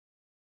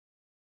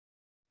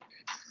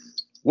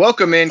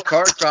Welcome in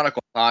Card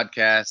Chronicle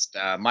podcast.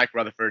 Mike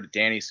Rutherford,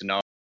 Danny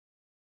Sonal,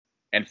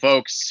 and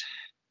folks,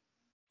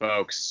 we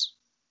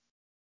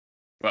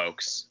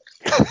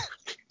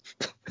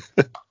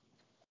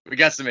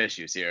got some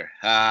issues here.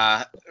 The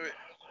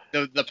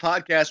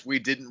podcast we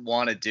didn't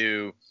want to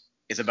do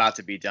is about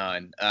to be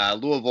done.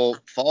 Louisville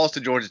falls to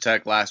Georgia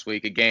Tech last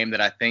week, a game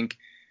that I think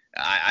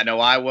I know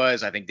I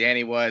think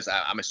Danny was.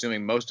 I'm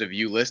assuming most of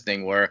you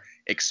listening were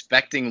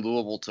expecting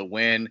Louisville to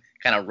win,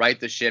 kind of right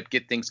the ship,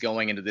 get things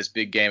going into this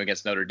big game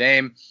against Notre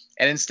Dame.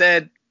 And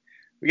instead,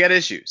 we got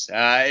issues.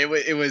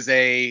 It was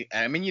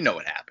you know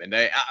what happened.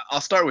 I'll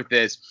start with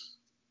this.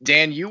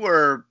 Dan, you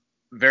were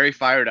very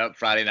fired up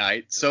Friday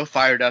night, so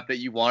fired up that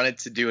you wanted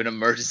to do an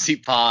emergency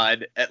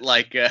pod at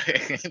like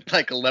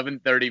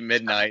 11:30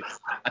 midnight.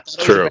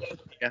 True.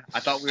 I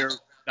thought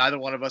neither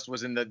one of us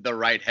was in the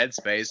right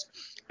headspace,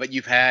 but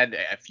you've had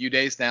a few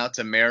days now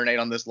to marinate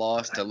on this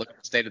loss, to look at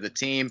the state of the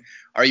team.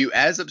 Are you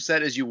as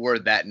upset as you were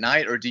that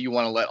night, or do you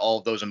want to let all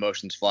of those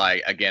emotions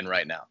fly again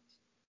right now?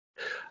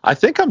 I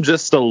think I'm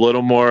just a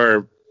little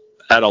more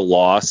at a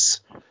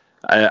loss.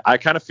 I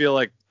kind of feel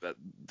like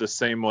the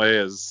same way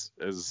as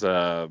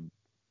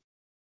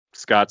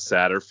Scott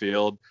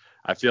Satterfield.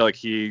 I feel like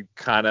he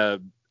kind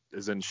of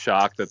is in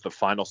shock that the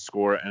final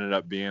score ended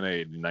up being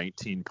a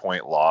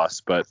 19-point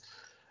loss. But,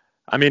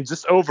 I mean,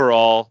 just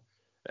overall,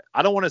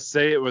 I don't want to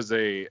say it was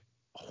a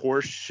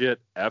horseshit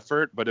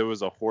effort, but it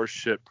was a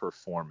horseshit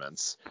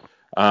performance.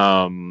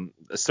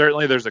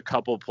 Certainly there's a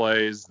couple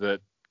plays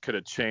that could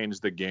have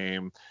changed the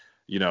game,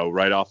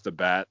 right off the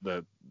bat.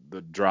 The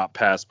drop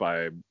pass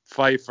by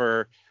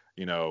Pfeiffer,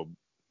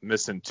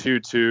 missing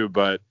Tutu,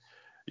 but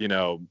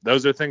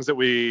those are things that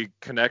we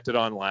connected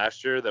on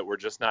last year that we're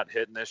just not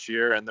hitting this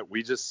year, and that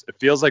it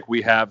feels like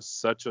we have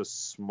such a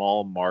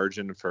small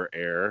margin for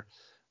error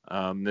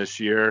this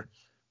year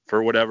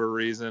for whatever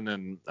reason.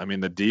 And I mean,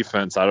 the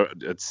defense,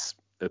 it's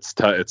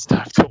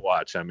tough to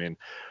watch. I mean,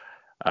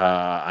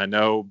 I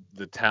know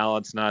the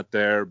talent's not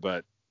there,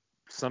 but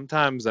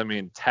sometimes,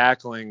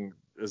 tackling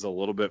is a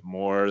little bit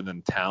more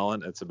than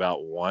talent. It's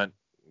about want.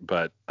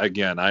 But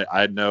again,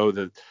 I know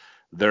that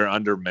they're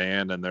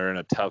undermanned and they're in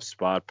a tough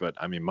spot, but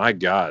I mean, my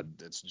God,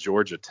 it's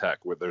Georgia Tech,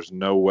 where there's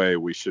no way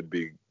we should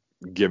be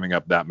giving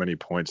up that many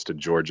points to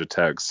Georgia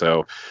Tech.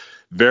 So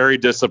very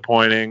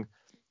disappointing.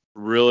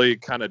 Really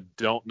kind of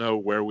don't know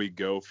where we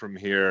go from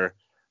here.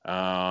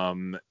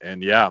 And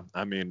yeah,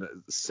 I mean,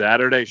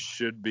 Saturday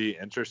should be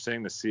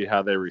interesting to see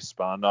how they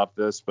respond off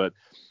this, but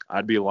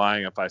I'd be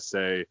lying if I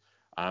say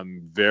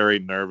I'm very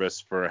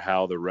nervous for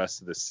how the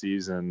rest of the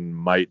season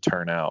might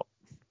turn out.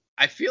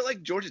 I feel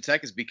like Georgia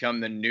Tech has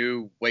become the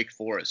new Wake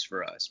Forest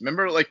for us.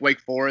 Remember, like, Wake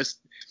Forest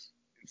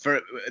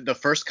for the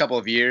first couple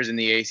of years in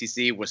the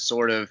ACC was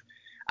sort of,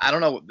 I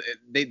don't know,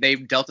 they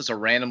dealt us a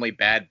randomly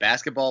bad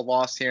basketball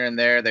loss here and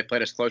there. They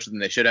played us closer than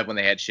they should have when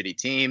they had shitty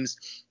teams.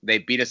 They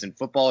beat us in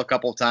football a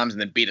couple of times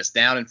and then beat us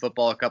down in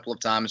football a couple of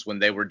times when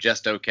they were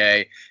just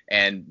okay.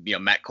 And,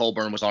 Matt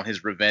Colburn was on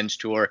his revenge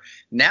tour.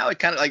 Now it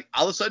kind of like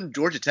all of a sudden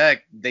Georgia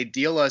Tech, they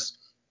deal us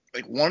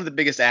like one of the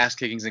biggest ass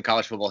kickings in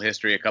college football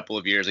history a couple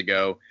of years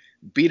ago.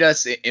 Beat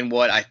us in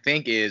what I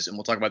think is, and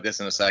we'll talk about this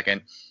in a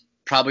second,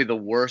 probably the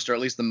worst or at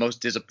least the most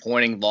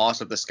disappointing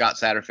loss of the Scott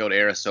Satterfield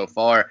era so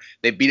far.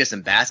 They beat us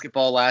in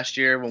basketball last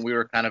year when we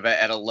were kind of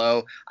at a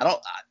low. I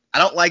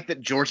don't like that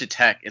Georgia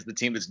Tech is the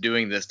team that's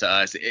doing this to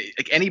us.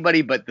 Like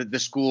anybody but the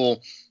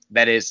school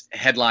that is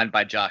headlined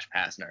by Josh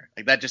Pastner.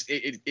 Like that just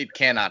it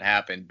cannot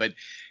happen. But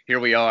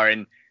here we are.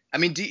 And I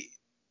mean,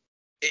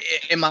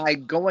 am I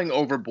going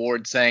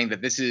overboard saying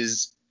that this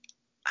is,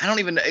 I don't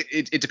even,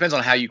 it depends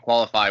on how you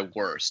qualify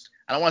worst.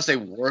 I don't want to say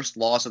worst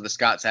loss of the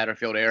Scott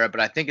Satterfield era, but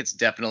I think it's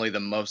definitely the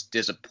most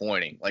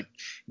disappointing. Like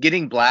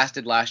getting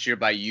blasted last year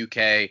by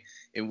UK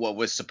in what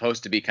was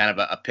supposed to be kind of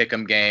a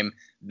pick'em game,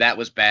 that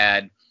was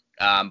bad.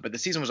 But the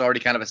season was already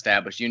kind of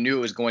established. You knew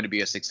it was going to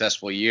be a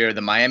successful year. The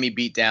Miami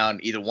beatdown,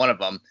 either one of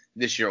them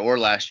this year or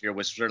last year,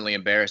 was certainly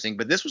embarrassing.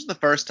 But this was the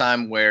first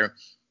time where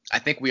I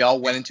think we all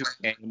went into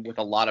a game with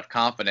a lot of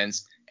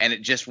confidence, and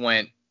it just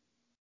went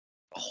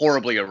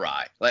horribly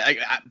awry. Like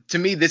to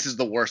me, this is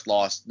the worst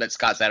loss that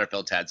Scott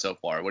Satterfield's had so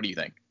far. What do you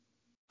think?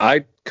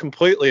 I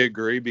completely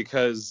agree,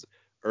 because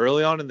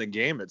early on in the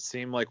game, it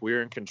seemed like we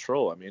were in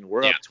control. I mean,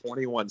 we're up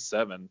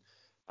 21-7.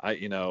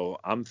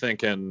 I'm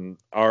thinking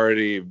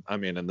already,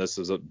 and this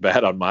is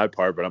bad on my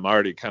part, but I'm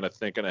already kind of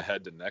thinking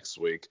ahead to next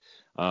week,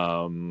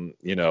 how we're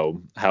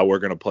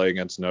going to play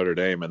against Notre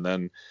Dame. And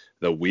then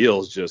the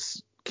wheels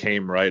just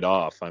came right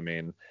off.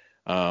 And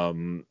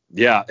the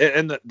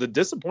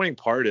disappointing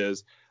part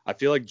is, I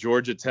feel like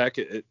Georgia Tech,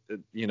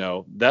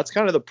 that's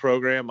kind of the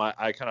program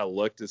I kind of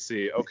look to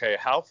see, okay,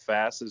 how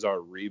fast is our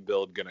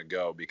rebuild going to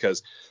go?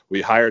 Because we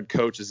hired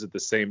coaches at the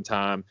same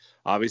time.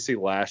 Obviously,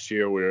 last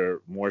year we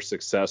were more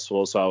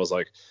successful. So I was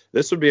like,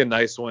 this would be a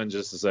nice one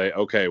just to say,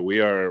 okay, we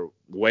are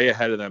way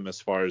ahead of them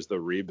as far as the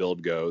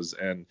rebuild goes.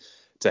 And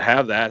to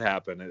have that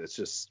happen, it's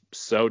just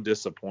so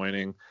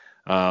disappointing.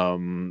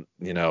 The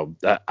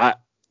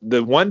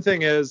one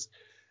thing is,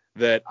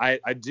 that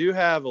I do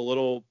have a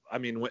little. I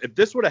mean, if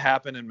this would have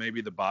happened in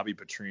maybe the Bobby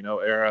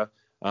Petrino era,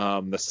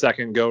 the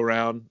second go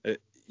round,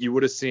 you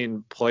would have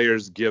seen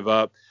players give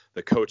up,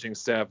 the coaching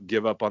staff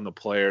give up on the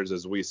players,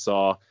 as we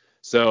saw.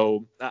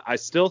 So I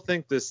still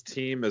think this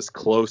team is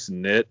close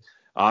knit.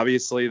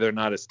 Obviously, they're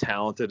not as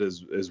talented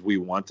as we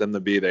want them to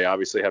be. They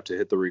obviously have to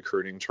hit the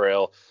recruiting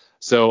trail.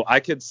 So I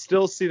could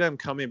still see them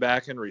coming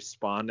back and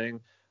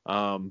responding.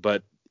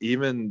 But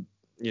even,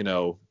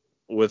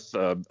 with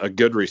a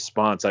good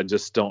response, I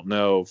just don't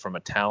know from a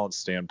talent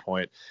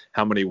standpoint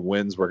how many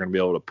wins we're going to be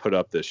able to put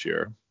up this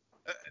year.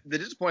 The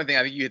disappointing thing,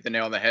 I think you hit the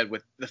nail on the head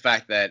with the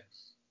fact that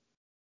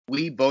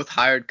we both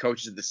hired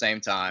coaches at the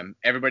same time.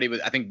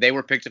 I think they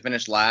were picked to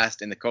finish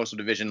last in the Coastal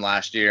Division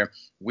last year.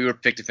 We were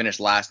picked to finish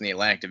last in the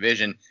Atlantic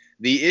Division.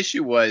 The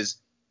issue was,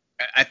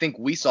 I think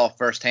we saw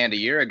firsthand a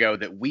year ago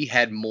that we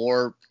had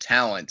more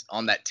talent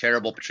on that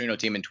terrible Petrino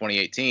team in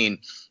 2018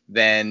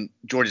 than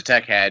Georgia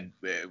Tech had,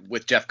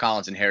 with Jeff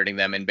Collins inheriting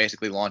them and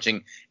basically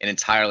launching an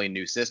entirely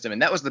new system.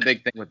 And that was the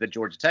big thing with the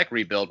Georgia Tech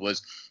rebuild,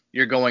 was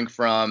you're going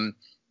from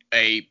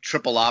a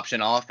triple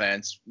option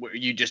offense where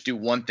you just do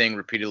one thing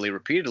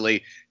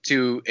repeatedly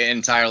to an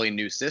entirely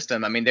new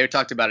system. I mean, they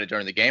talked about it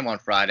during the game on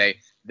Friday.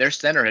 Their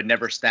center had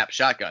never snapped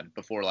shotgun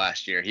before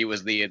last year. He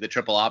was the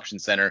triple option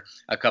center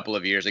a couple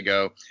of years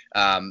ago.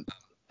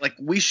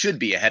 We should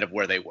be ahead of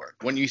where they were.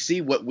 When you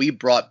see what we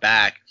brought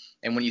back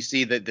and when you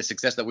see the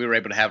success that we were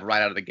able to have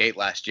right out of the gate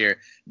last year,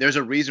 there's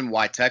a reason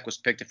why Tech was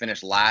picked to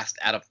finish last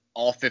out of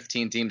all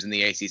 15 teams in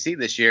the ACC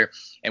this year,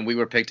 and we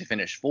were picked to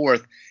finish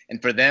fourth. And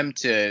for them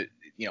to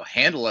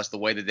handle us the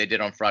way that they did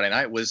on Friday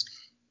night was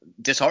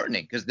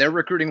disheartening, because they're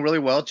recruiting really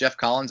well. Jeff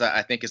Collins,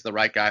 I think, is the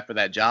right guy for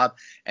that job.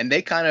 And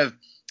they kind of,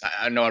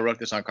 I know I wrote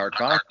this on Card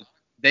Chronicle,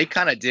 they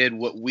kind of did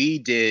what we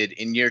did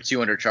in year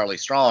 2 under Charlie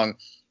Strong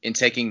in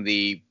taking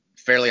the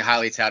fairly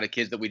highly touted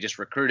kids that we just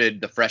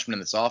recruited, the freshmen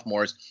and the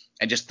sophomores,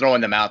 and just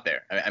throwing them out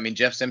there. I mean,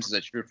 Jeff Sims is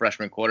a true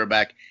freshman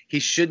quarterback. He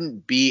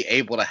shouldn't be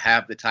able to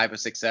have the type of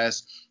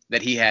success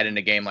that he had in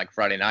a game like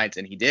Friday night,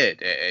 and he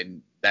did.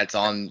 And that's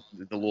on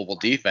the Louisville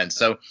defense.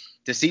 So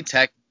to see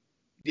Tech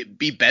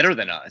be better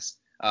than us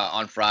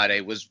on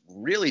Friday was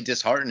really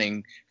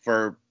disheartening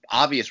for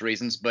obvious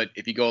reasons. But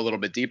if you go a little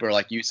bit deeper,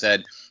 like you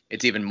said,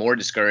 it's even more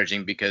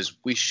discouraging because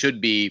we should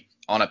be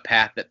on a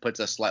path that puts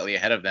us slightly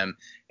ahead of them,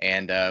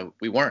 and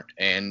we weren't.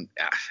 And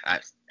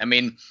I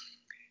mean,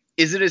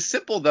 is it as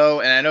simple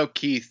though? And I know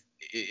Keith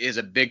is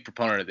a big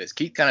proponent of this.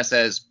 Keith kind of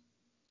says,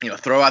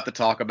 throw out the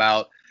talk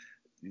about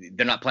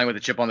they're not playing with a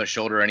chip on their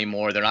shoulder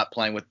anymore. They're not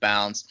playing with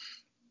bounce.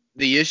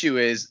 The issue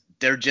is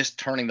they're just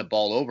turning the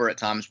ball over at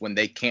times when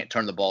they can't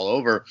turn the ball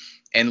over.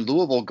 And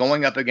Louisville,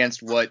 going up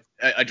against what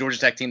a Georgia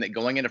Tech team that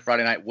going into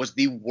Friday night was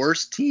the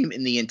worst team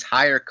in the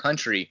entire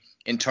country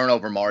in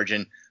turnover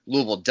margin.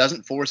 Louisville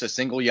doesn't force a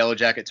single Yellow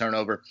Jacket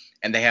turnover,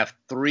 and they have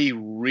 3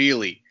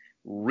 really,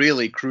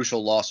 really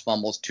crucial lost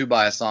fumbles, 2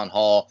 by Hassan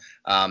Hall,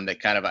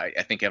 that kind of, I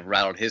think, have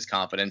rattled his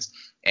confidence.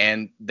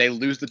 And they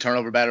lose the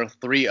turnover battle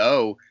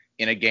 3-0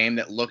 in a game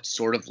that looked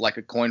sort of like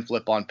a coin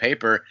flip on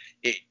paper.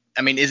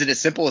 I mean, is it as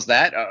simple as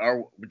that?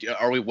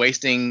 Are we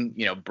wasting,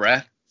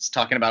 breath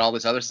talking about all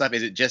this other stuff?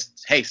 Is it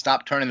just, hey,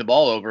 stop turning the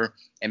ball over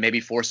and maybe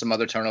force some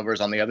other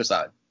turnovers on the other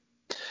side?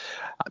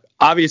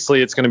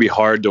 Obviously, it's going to be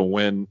hard to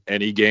win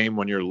any game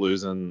when you're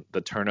losing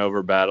the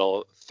turnover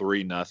battle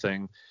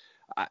 3-0.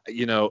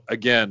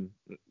 Again,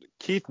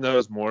 Keith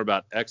knows more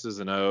about X's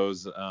and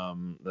O's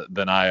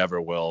than I ever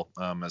will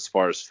as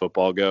far as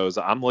football goes.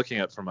 I'm looking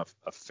at it from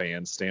a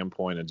fan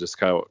standpoint and just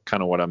kind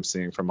of what I'm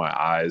seeing from my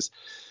eyes.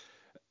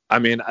 I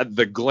mean,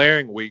 the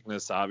glaring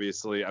weakness,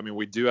 obviously,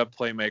 we do have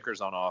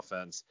playmakers on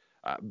offense,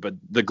 but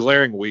the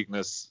glaring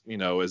weakness,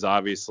 is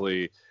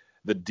obviously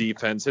the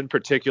defense, and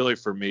particularly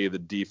for me, the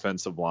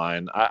defensive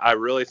line. I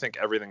really think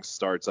everything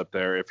starts up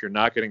there. If you're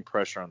not getting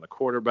pressure on the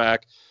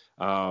quarterback,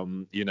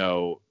 you're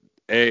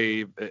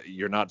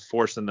not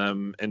forcing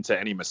them into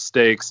any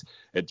mistakes.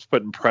 It's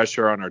putting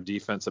pressure on our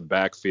defensive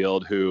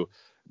backfield, who,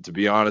 to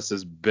be honest,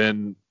 has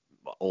been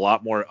a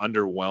lot more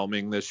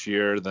underwhelming this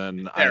year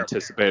than I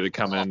anticipated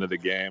coming into the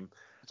game.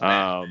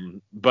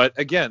 But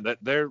again, that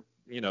they're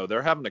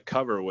having to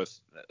cover with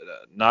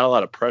not a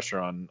lot of pressure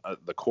on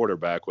the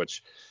quarterback,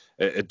 which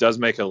it does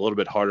make it a little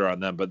bit harder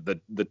on them. But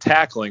the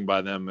tackling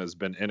by them has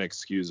been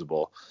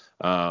inexcusable.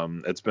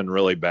 It's been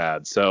really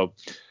bad. So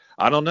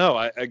I don't know.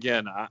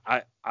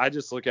 I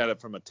just look at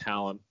it from a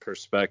talent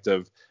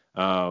perspective.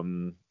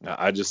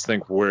 I just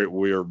think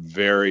we're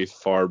very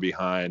far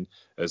behind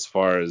as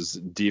far as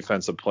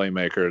defensive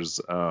playmakers,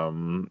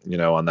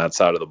 on that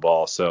side of the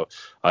ball. So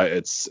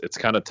it's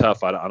kind of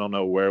tough. I don't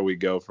know where we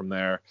go from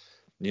there.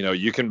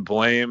 You can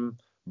blame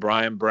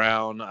Brian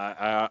Brown.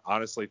 I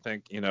honestly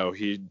think,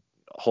 he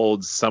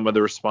holds some of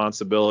the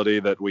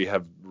responsibility that we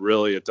have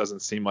really, it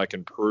doesn't seem like,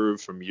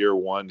 improved from year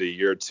 1 to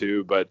year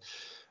 2. But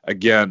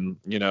again,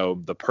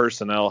 the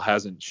personnel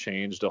hasn't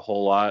changed a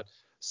whole lot.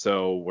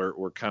 So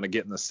we're kind of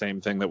getting the same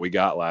thing that we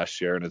got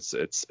last year, and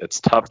it's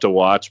tough to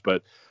watch,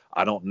 but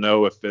I don't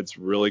know if it's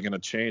really going to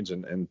change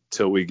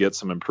until we get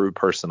some improved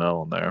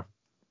personnel in there.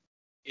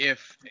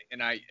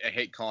 and I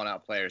hate calling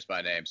out players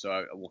by name,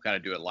 so we'll kind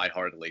of do it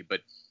lightheartedly,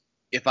 but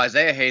if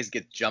Isaiah Hayes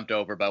gets jumped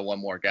over by one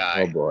more Oh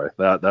guy, boy,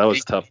 that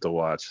was tough to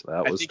watch.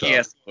 That I was think he tough.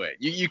 has to quit.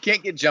 You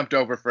can't get jumped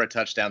over for a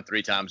touchdown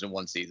 3 times in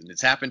one season.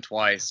 It's happened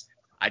twice.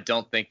 I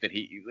don't think that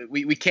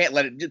we can't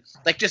let it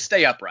just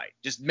stay upright.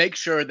 Just make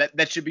sure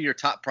that should be your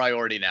top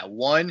priority now.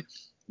 1,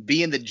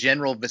 be in the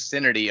general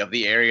vicinity of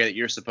the area that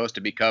you're supposed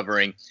to be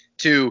covering.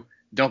 2,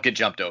 don't get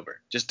jumped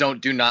over. Just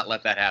do not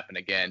let that happen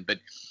again. But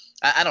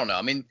I don't know.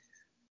 I mean,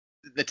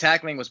 the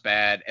tackling was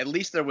bad. At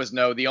least there was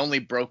the only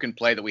broken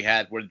play that we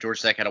had where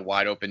Georgia Tech had a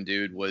wide open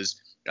dude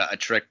was a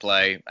trick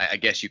play. I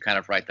guess you kind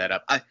of write that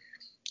up.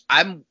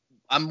 I'm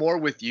more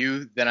with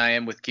you than I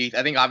am with Keith.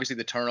 I think obviously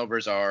the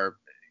turnovers are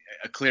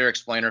a clear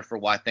explainer for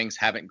why things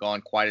haven't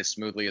gone quite as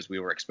smoothly as we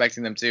were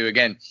expecting them to.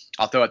 Again,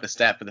 I'll throw out the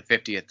stat for the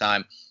 50th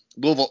time.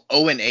 Louisville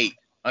 0-8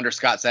 under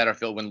Scott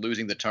Satterfield when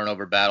losing the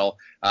turnover battle.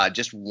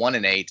 Just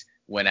 1-8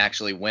 when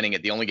actually winning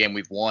it. The only game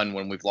we've won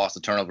when we've lost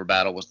the turnover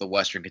battle was the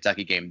Western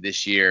Kentucky game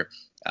this year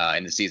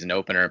in the season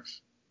opener.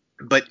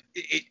 But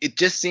it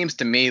just seems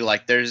to me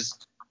like there's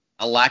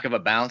a lack of a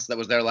bounce that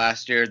was there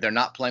last year. They're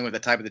not playing with the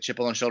type of the chip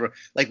on the shoulder.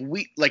 Like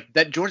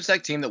that Georgia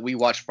Tech team that we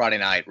watched Friday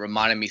night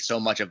reminded me so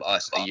much of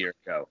us a year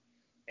ago.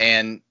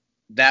 And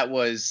that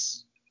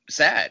was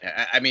sad.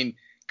 I mean,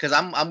 because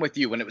I'm with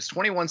you. When it was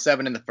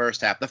 21-7 in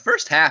the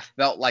first half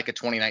felt like a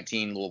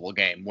 2019 Louisville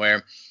game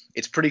where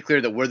it's pretty clear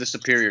that we're the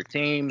superior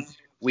team.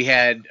 We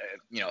had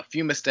a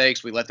few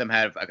mistakes. We let them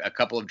have a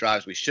couple of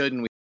drives we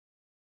shouldn't. We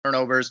had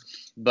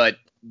turnovers, but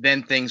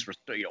then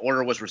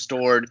order was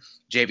restored.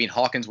 Javian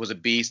Hawkins was a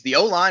beast. The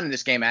O-line in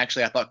this game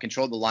actually I thought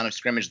controlled the line of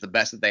scrimmage the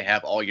best that they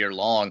have all year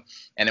long,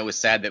 and it was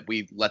sad that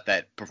we let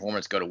that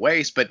performance go to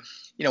waste. But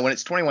when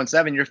it's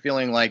 21-7, you're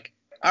feeling like,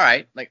 all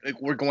right, like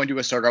we're going to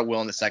assert our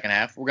will in the second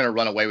half. We're going to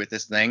run away with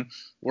this thing.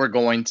 We're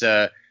going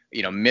to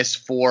miss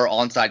 4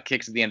 onside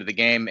kicks at the end of the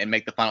game and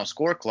make the final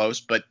score close,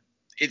 but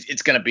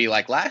it's going to be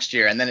like last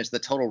year. And then it's the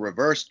total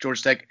reverse.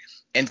 Georgia Tech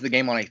ends the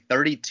game on a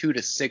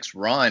 32-6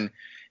 run,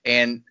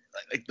 and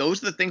like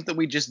those are the things that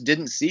we just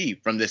didn't see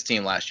from this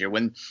team last year.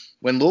 When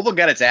Louisville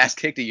got its ass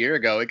kicked a year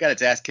ago, it got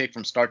its ass kicked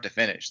from start to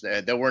finish.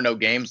 There were no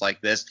games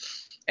like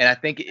this. And I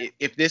think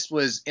if this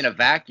was in a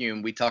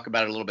vacuum, we talk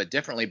about it a little bit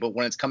differently. But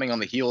when it's coming on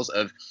the heels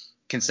of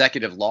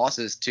consecutive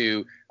losses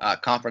to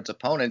conference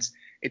opponents,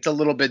 it's a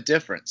little bit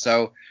different.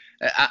 So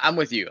I'm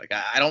with you. Like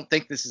I don't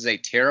think this is a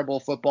terrible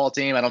football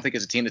team. I don't think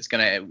it's a team that's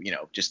going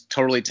to just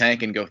totally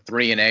tank and go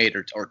 3-8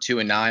 or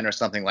 2-9 or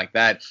something like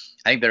that.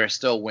 I think there are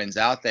still wins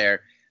out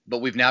there. But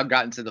we've now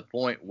gotten to the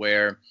point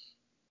where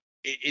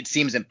it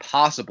seems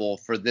impossible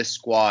for this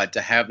squad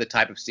to have the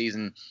type of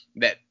season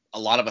that a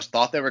lot of us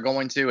thought they were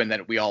going to and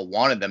that we all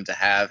wanted them to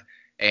have.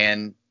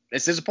 And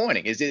it's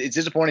disappointing. It's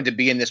disappointing to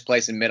be in this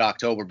place in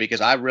mid-October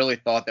because I really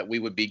thought that we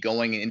would be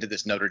going into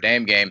this Notre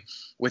Dame game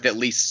with at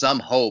least some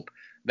hope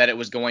that it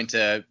was going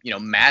to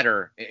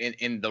matter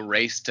in the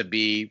race to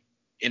be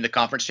in the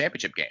conference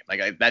championship game.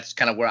 That's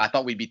kind of where I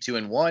thought we'd be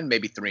 2-1,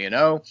 maybe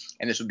 3-0,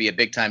 and this would be a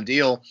big-time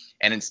deal.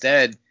 And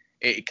instead –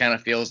 it kind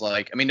of feels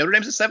like, Notre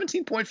Dame's a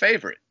 17-point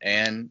favorite,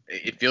 and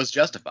it feels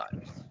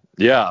justified.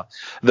 Yeah.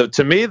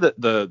 To me,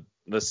 the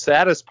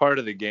saddest part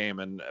of the game,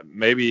 and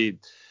maybe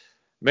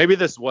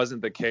this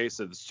wasn't the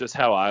case, it's just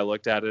how I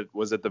looked at it,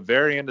 was at the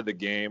very end of the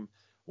game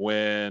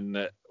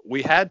when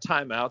we had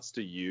timeouts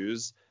to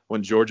use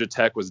when Georgia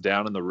Tech was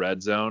down in the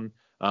red zone.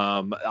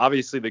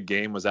 Obviously, the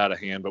game was out of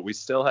hand, but we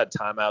still had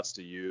timeouts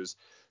to use.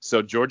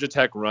 So Georgia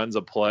Tech runs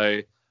a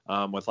play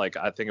with I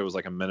think it was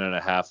a minute and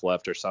a half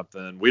left or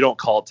something. We don't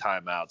call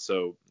timeout.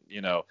 So,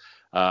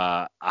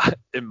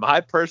 in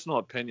my personal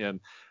opinion,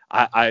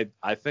 I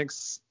think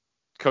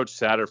Coach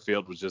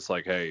Satterfield was just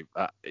like, hey,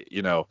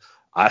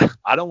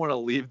 I don't want to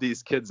leave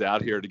these kids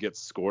out here to get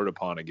scored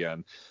upon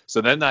again.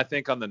 So then I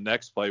think on the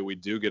next play, we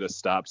do get a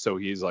stop. So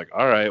he's like,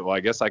 all right, well, I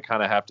guess I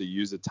kind of have to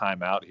use a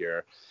timeout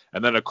here.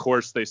 And then, of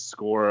course, they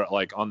score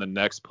on the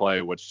next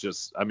play, which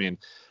just,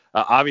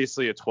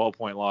 obviously a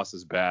 12-point loss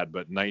is bad,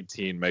 but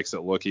 19 makes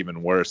it look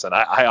even worse. And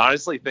I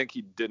honestly think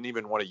he didn't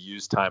even want to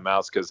use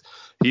timeouts because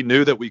he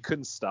knew that we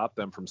couldn't stop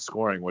them from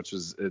scoring, which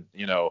is,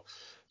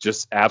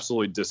 just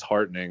absolutely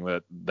disheartening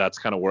that's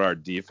kind of where our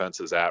defense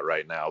is at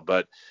right now.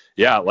 But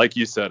yeah, like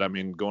you said,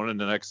 going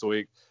into next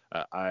week,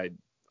 I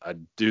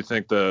do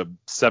think the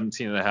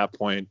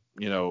 17.5-point,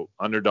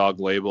 underdog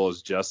label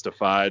is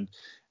justified.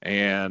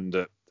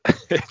 And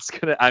it's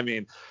going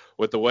to,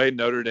 with the way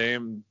Notre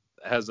Dame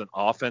has an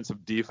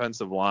offensive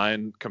defensive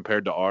line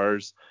compared to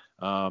ours,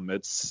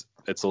 it's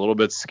a little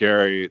bit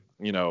scary,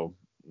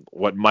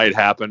 what might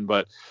happen,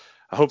 but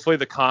hopefully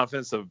the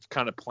confidence of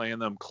kind of playing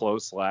them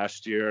close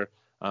last year,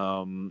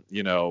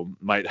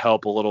 might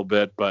help a little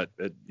bit, but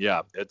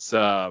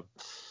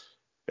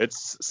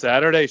it's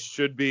Saturday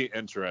should be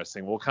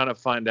interesting. We'll kind of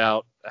find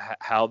out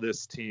how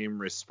this team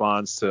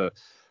responds to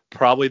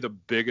probably the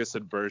biggest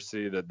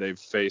adversity that they've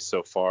faced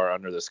so far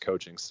under this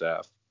coaching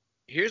staff.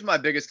 Here's my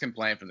biggest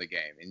complaint from the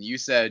game. And you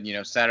said,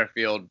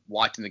 Satterfield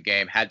watching the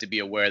game had to be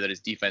aware that his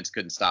defense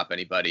couldn't stop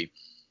anybody.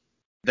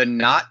 The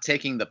not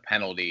taking the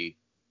penalty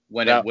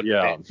when it would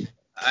have been.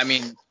 I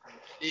mean,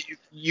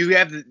 you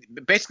have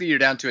basically you're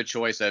down to a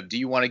choice of, do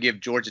you want to give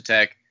Georgia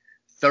Tech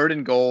third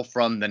and goal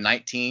from the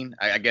 19,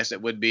 I guess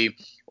it would be,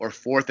 or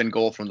fourth and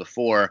goal from the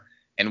 4,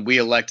 and we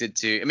elected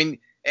to. I mean,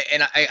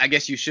 and I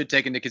guess you should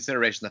take into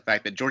consideration the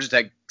fact that Georgia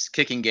Tech's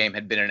kicking game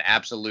had been an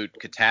absolute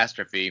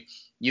catastrophe.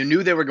 You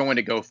knew they were going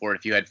to go for it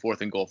if you had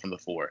fourth and goal from the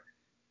 4.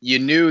 You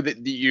knew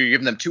that you're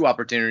giving them 2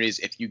 opportunities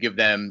if you give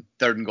them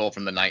third and goal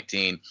from the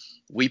 19.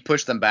 We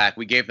pushed them back.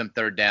 We gave them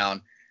third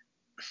down.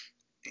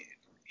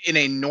 In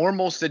a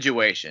normal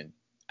situation,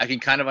 I can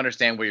kind of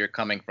understand where you're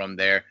coming from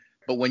there.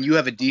 But when you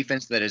have a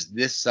defense that is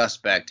this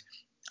suspect,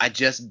 I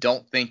just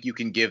don't think you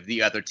can give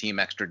the other team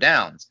extra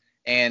downs.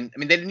 And, I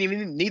mean, they didn't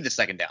even need the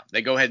second down.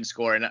 They go ahead and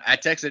score. And I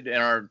texted in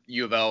our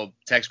U of L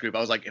text group. I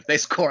was like, if they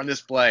score on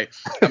this play,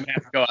 I'm going to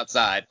have to go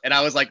outside. And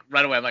I was like,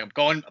 right away, I'm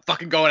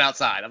fucking going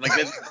outside. I'm like,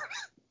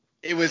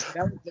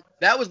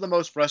 that was the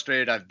most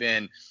frustrated I've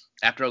been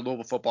after a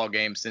Louisville football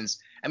game since,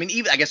 I mean,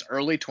 even I guess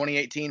early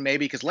 2018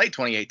 maybe, because late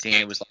 2018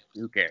 it was like,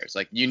 who cares?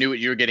 Like, you knew what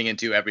you were getting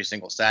into every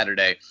single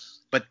Saturday.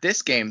 But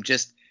this game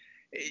just,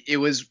 it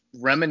was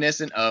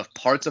reminiscent of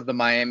parts of the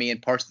Miami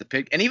and parts of the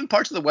Pig, and even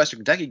parts of the Western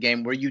Kentucky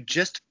game where you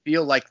just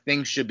feel like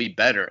things should be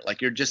better. Like,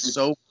 you're just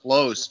so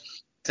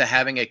close to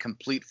having a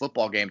complete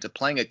football game, to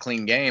playing a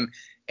clean game,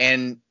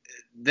 and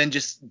then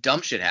just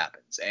dumb shit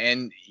happens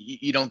and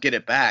you don't get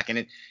it back.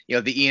 And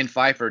the Ian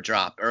Pfeiffer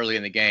drop early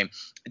in the game,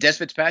 Des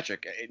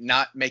Fitzpatrick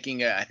not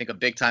making I think a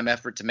big time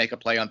effort to make a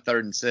play on 3rd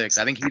and 6.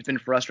 I think he's been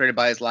frustrated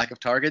by his lack of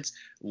targets.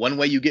 One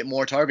way you get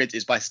more targets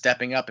is by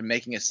stepping up and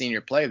making a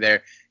senior play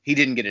there. He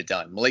didn't get it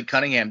done. Malik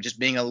Cunningham just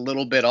being a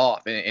little bit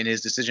off in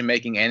his decision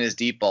making and his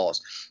deep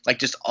balls, like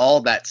just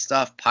all that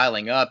stuff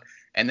piling up.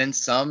 And then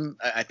some,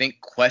 I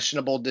think,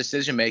 questionable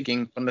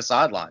decision-making from the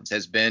sidelines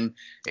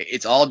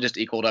it's all just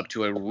equaled up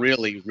to a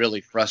really, really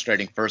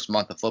frustrating first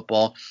month of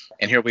football.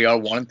 And here we are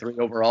 1-3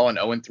 overall and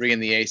 0-3 in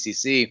the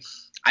ACC.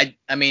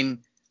 I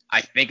mean, I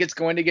think it's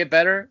going to get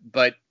better,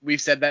 but we've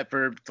said that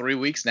for 3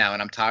 weeks now,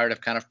 and I'm tired of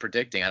kind of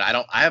predicting. And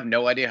I have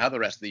no idea how the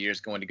rest of the year is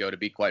going to go, to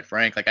be quite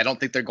frank. Like, I don't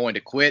think they're going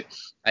to quit.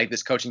 I think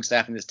this coaching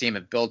staff and this team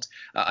have built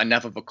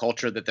enough of a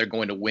culture that they're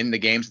going to win the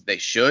games that they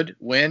should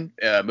win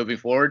moving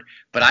forward.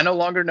 But I no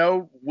longer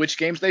know which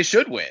games they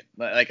should win.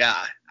 Like,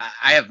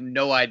 I have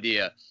no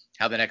idea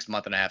how the next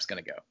month and a half is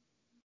going to go.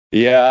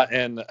 Yeah,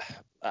 and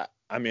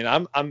I mean,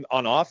 I'm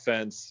on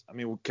offense. I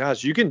mean,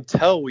 gosh, you can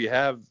tell we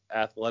have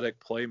athletic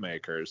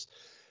playmakers.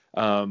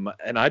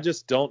 And I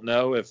just don't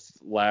know if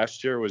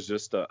last year was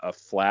just a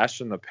flash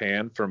in the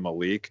pan for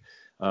Malik.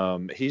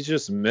 He's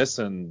just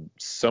missing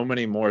so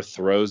many more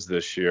throws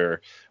this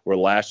year, where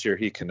last year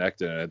he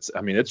connected.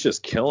 And it's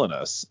just killing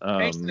us.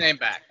 Change the name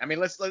back. I mean,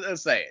 let's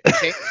say it.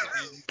 Change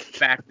the name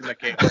back to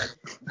McHale.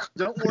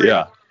 Don't worry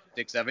about the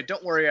politics of it.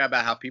 Don't worry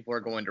about how people are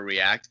going to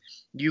react.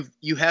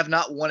 You have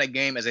not won a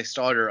game as a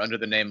starter under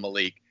the name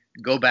Malik.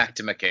 Go back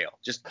to McHale.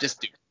 Just do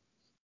it.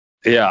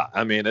 Yeah,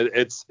 I mean,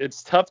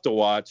 it's tough to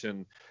watch,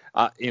 and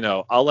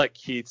I'll let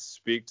Keith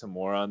speak to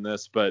more on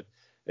this, but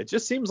it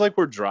just seems like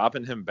we're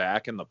dropping him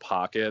back in the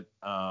pocket.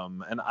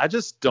 And I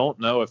just don't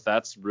know if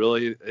that's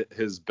really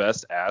his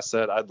best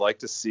asset. I'd like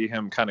to see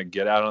him kind of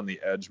get out on the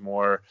edge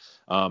more,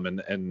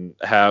 and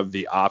have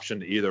the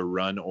option to either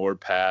run or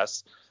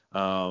pass.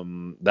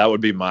 That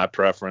would be my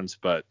preference,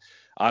 but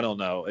I don't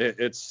know.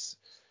 It's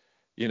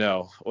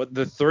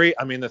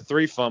the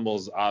 3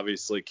 fumbles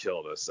obviously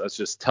killed us. That's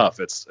just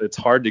tough. It's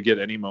hard to get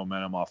any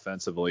momentum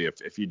offensively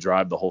if you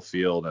drive the whole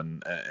field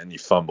and you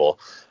fumble.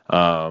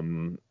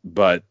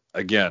 But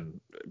again,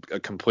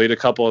 complete a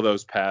couple of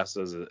those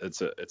passes.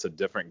 It's a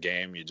different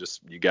game.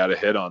 You got to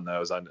hit on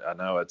those. I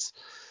know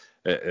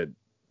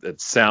it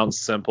sounds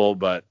simple,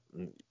 but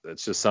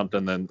it's just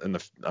something that in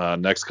the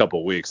next couple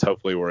of weeks,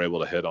 hopefully we're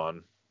able to hit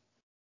on.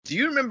 Do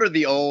you remember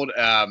the old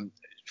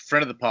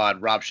friend of the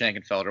pod, Rob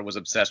Schenkenfelder, was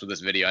obsessed with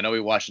this video? I know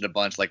we watched it a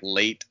bunch, like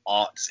late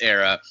aughts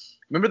era.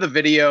 Remember the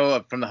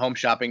video from the Home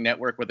Shopping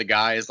Network where the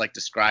guy is like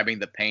describing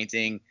the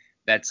painting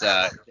that's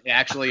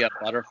actually a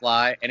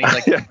butterfly, and he's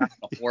like a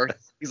horse.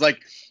 He's like,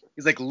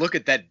 look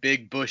at that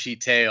big bushy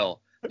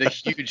tail, the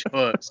huge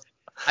hooves.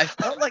 I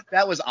felt like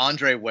that was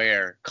Andre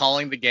Ware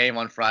calling the game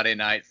on Friday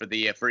night for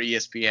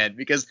ESPN,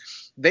 because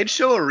they'd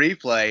show a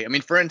replay. I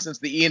mean, for instance,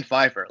 the Ian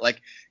Pfeiffer,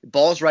 like,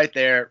 ball's right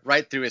there,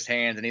 right through his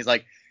hands, and he's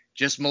like,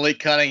 just Malik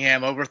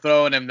Cunningham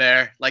overthrowing him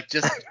there. Like,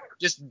 just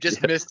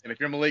missed him. If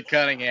you're Malik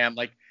Cunningham,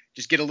 like,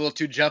 just get a little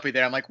too jumpy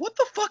there. I'm like, what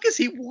the fuck is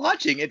he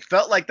watching? It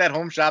felt like that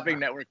Home Shopping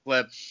Network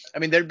clip. I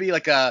mean, there'd be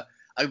like a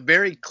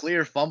very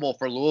clear fumble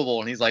for Louisville,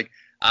 and he's like,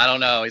 I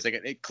don't know. He's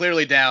like,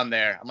 clearly down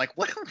there. I'm like,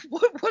 what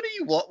do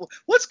you want?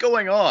 What's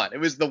going on? It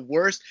was the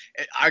worst.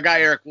 Our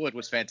guy Eric Wood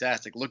was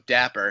fantastic, looked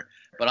dapper,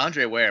 but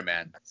Andre Ware,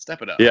 man,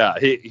 step it up. Yeah,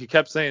 he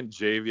kept saying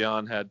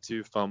Javion had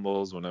 2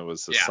 fumbles when it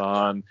was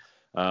Hassan.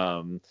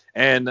 Yeah.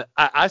 And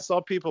I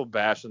saw people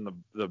bashing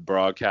the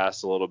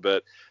broadcast a little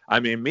bit. I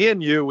mean, me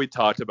and you, we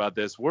talked about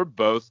this. We're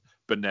both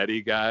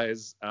Benetti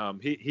guys.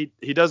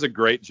 He does a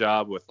great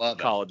job with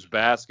college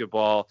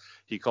basketball.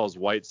 He calls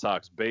White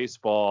Sox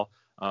baseball.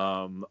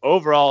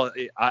 Overall,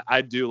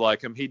 I do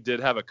like him. He did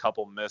have a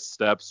couple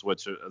missteps,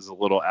 which is a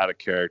little out of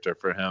character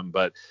for him.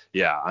 But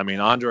yeah, I mean,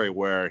 Andre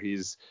Ware,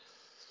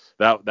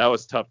 that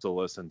was tough to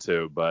listen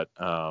to. But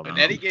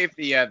Benetti gave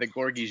the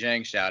Gorgie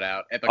Zhang shout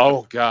out.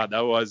 Oh God, that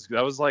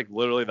was like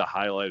literally the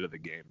highlight of the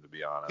game, to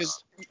be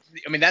honest.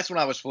 I mean, that's when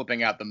I was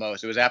flipping out the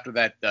most. It was after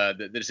that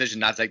the decision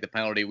not to take the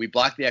penalty. We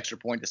blocked the extra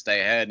point to stay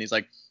ahead, and he's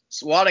like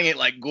swatting it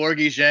like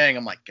Gorgie Zhang.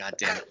 I'm like, God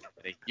damn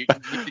it, you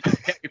kept me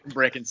from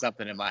breaking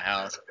something in my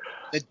house.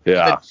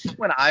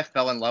 When I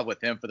fell in love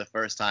with him for the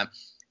first time,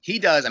 he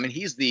does. I mean,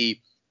 he's the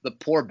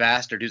poor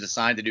bastard who's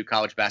assigned to do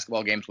college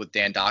basketball games with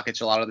Dan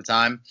Dockich a lot of the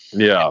time.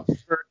 Yeah.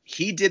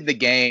 He did the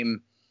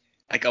game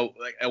like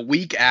a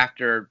week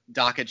after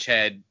Dockich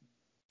had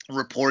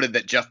reported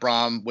that Jeff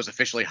Brom was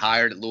officially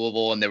hired at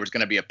Louisville, and there was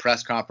going to be a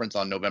press conference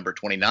on November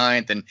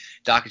 29th, and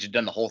Dockich had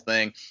done the whole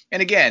thing.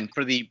 And again,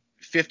 for the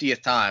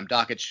 50th time,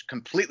 Dockich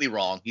completely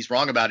wrong. He's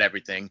wrong about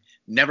everything.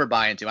 Never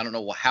buy into. I don't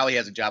know how he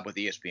has a job with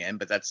ESPN,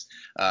 but that's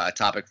a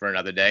topic for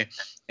another day.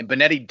 And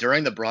Benetti,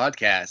 during the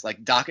broadcast,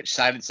 like Dockich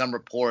cited some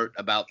report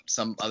about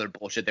some other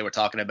bullshit they were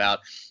talking about,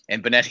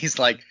 and Benetti's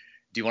like,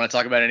 "Do you want to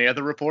talk about any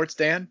other reports,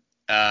 Dan?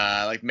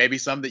 Like maybe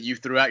some that you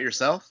threw out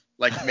yourself?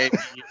 Like maybe,"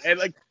 and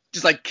like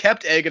just like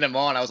kept egging him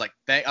on. I was like,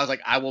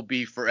 I will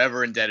be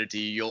forever indebted to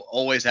you. You'll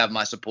always have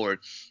my support.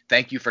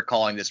 Thank you for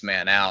calling this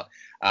man out.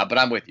 But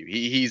I'm with you.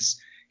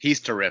 He's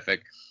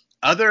terrific.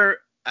 Other,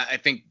 I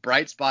think,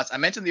 bright spots. I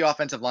mentioned the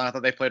offensive line. I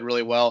thought they played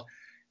really well.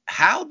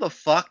 How the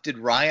fuck did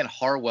Ryan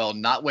Harwell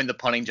not win the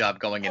punting job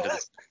going into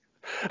this?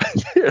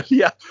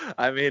 Yeah,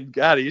 I mean,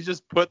 God, he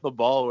just put the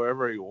ball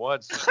wherever he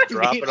wants.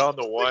 Drop it on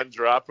the one,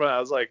 drop it. I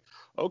was like,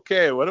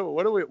 okay,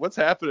 what's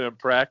happening in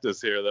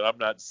practice here that I'm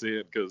not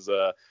seeing? Because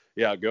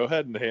yeah, go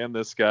ahead and hand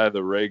this guy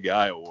the Ray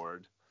Guy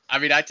Award. I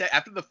mean,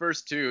 after the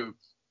first two,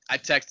 I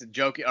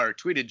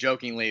tweeted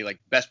jokingly like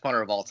best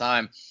punter of all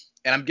time.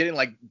 And I'm getting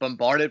like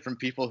bombarded from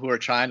people who are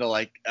trying to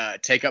like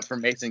take up for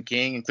Mason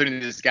King, including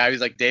this guy who's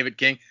like David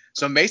King.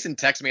 So Mason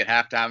texts me at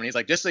halftime and he's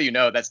like, "Just so you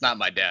know, that's not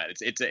my dad.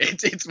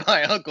 It's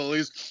my uncle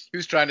who's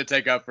trying to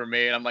take up for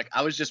me." And I'm like,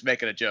 "I was just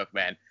making a joke,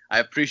 man. I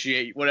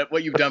appreciate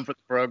what you've done for the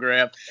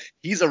program."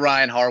 He's a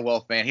Ryan Harwell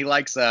fan. He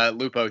likes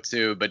Lupo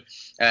too, but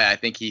I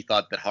think he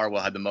thought that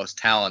Harwell had the most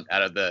talent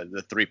out of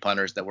the three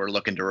punters that were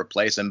looking to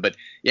replace him. But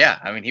yeah,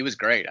 I mean, he was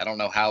great. I don't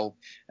know how.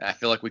 I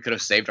feel like we could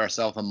have saved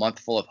ourselves a month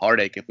full of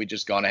heartache if we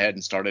just gone ahead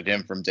and started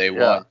him from day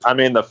one. I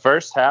mean, the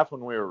first half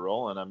when we were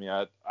rolling, I mean,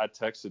 I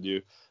texted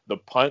you. The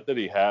punt that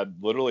he had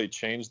literally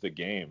changed the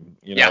game.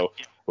 You know,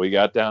 we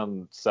got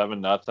down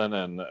 7-0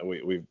 and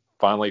we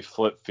finally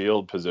flipped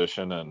field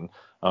position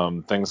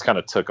and things kind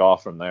of took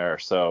off from there.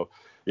 So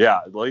yeah,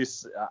 at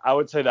least I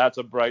would say that's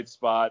a bright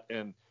spot.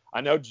 And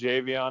I know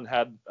Javion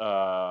had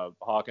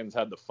Hawkins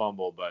had the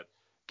fumble, but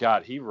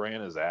God, he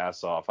ran his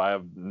ass off. I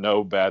have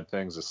no bad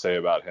things to say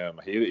about him.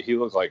 He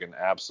looked like an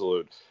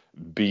absolute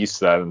beast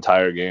that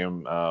entire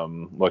game.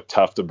 Looked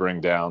tough to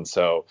bring down.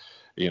 So,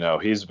 you know,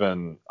 he's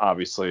been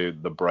obviously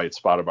the bright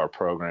spot of our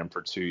program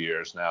for 2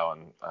 years now.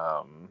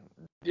 And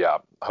yeah,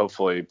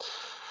 hopefully,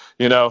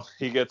 you know,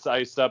 he gets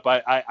iced up.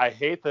 I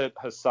hate that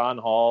Hassan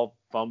Hall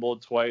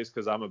fumbled twice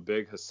because I'm a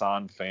big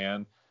Hassan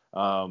fan.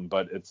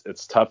 But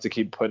it's tough to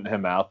keep putting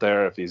him out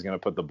there if he's going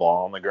to put the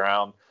ball on the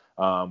ground.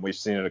 We've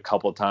seen it a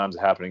couple of times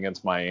happen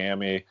against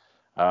Miami.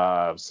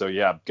 So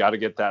yeah, got to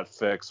get that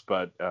fixed.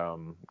 But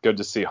good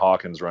to see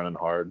Hawkins running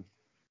hard.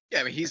 Yeah,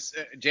 I mean,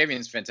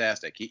 Javion's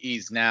fantastic.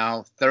 He's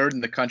now third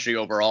in the country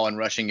overall in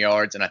rushing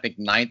yards, and I think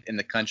ninth in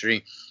the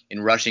country in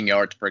rushing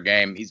yards per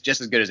game. He's just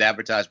as good as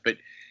advertised, but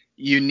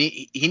he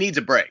needs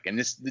a break. And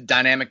the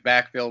dynamic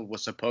backfield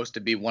was supposed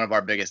to be one of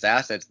our biggest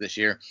assets this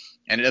year,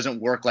 and it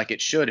doesn't work like it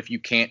should if you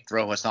can't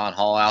throw Hassan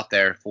Hall out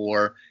there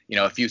for, you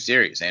know, a few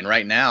series. And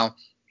right now,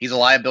 he's a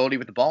liability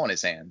with the ball in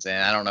his hands,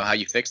 and I don't know how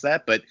you fix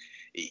that, but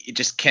it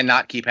just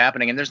cannot keep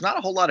happening. And there's not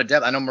a whole lot of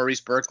depth. I know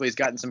Maurice Berkeley's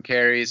gotten some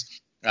carries.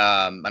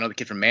 I know the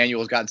kid from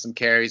Manual's gotten some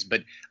carries,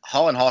 but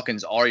Hall and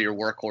Hawkins are your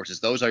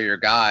workhorses. Those are your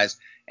guys.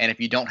 And if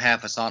you don't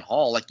have Hassan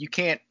Hall, like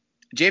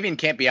Javion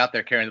can't be out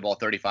there carrying the ball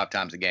 35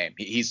 times a game.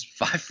 He's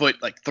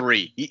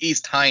 5'3".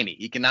 He's tiny.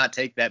 He cannot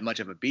take that much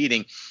of a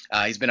beating.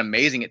 He's been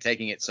amazing at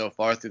taking it so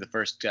far through the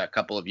first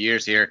couple of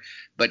years here,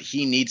 but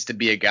he needs to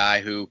be a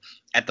guy who,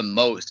 at the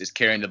most, is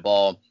carrying the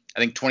ball. I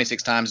think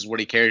 26 times is what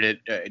he carried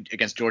it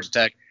against Georgia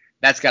Tech.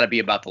 That's got to be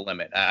about the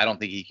limit. I don't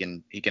think he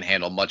can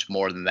handle much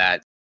more than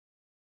that.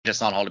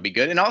 Hassan Hall to be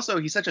good. And also,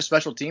 he's such a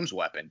special teams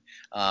weapon.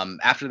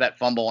 After that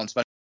fumble on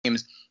special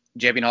teams,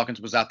 Javion Hawkins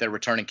was out there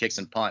returning kicks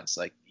and punts.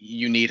 Like,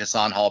 you need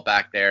Hassan Hall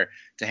back there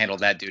to handle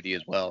that duty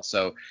as well.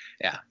 So,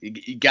 yeah,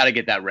 you got to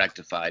get that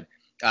rectified.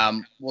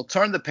 We'll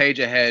turn the page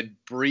ahead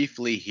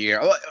briefly here.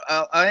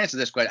 I'll answer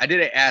this question. I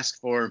did ask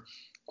for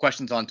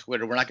questions on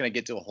Twitter. We're not going to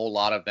get to a whole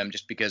lot of them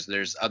just because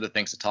there's other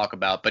things to talk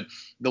about. But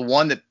the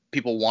one that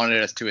people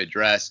wanted us to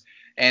address,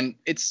 and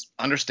it's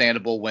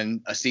understandable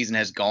when a season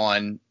has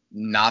gone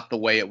not the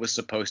way it was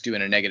supposed to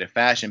in a negative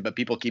fashion, but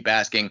people keep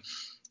asking,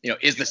 you know,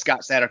 is the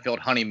Scott Satterfield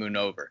honeymoon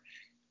over?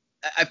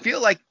 I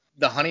feel like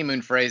the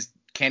honeymoon phrase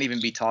can't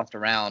even be tossed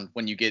around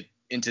when you get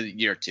into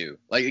year 2.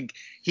 Like,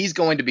 he's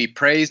going to be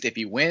praised if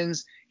he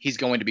wins. He's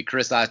going to be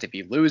criticized if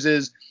he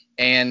loses.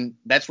 And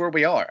that's where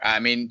we are. I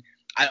mean,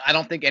 I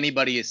don't think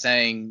anybody is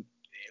saying,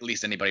 at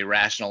least anybody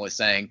rational is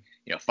saying,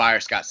 fire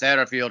Scott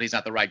Satterfield. He's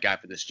not the right guy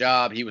for this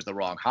job. He was the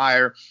wrong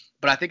hire.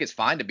 But I think it's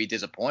fine to be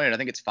disappointed. I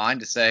think it's fine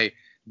to say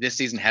this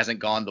season hasn't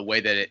gone the way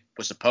that it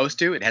was supposed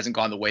to. It hasn't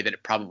gone the way that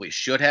it probably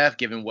should have,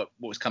 given what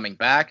was coming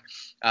back.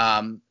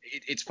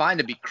 It's fine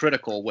to be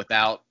critical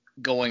without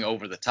going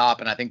over the top,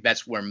 and I think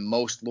that's where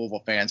most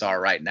Louisville fans are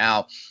right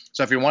now.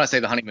 So if you want to say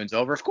the honeymoon's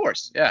over, of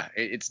course, yeah,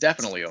 it's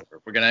definitely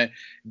over. We're going to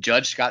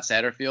judge Scott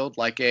Satterfield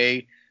like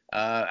a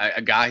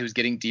guy who's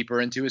getting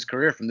deeper into his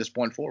career from this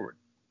point forward.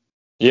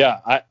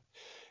 Yeah,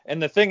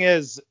 and the thing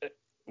is,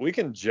 we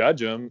can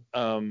judge him,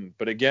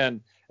 but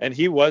again, and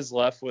he was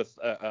left with,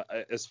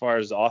 as far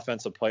as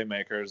offensive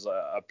playmakers,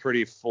 a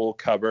pretty full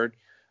cupboard.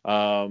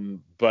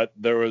 But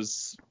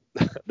there's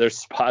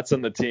spots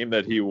on the team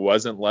that he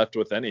wasn't left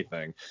with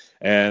anything.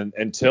 And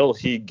until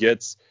he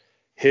gets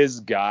his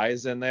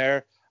guys in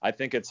there, I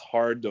think it's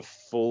hard to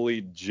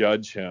fully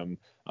judge him.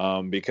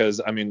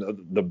 Because, I mean,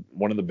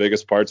 one of the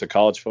biggest parts of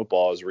college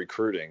football is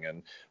recruiting,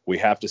 and we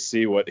have to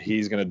see what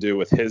he's going to do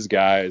with his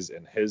guys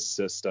and his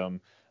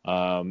system.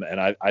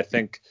 And I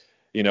think,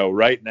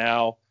 right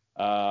now,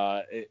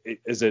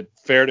 is it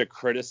fair to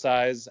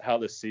criticize how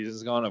the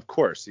season's gone? Of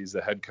course, he's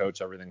the head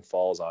coach. Everything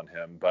falls on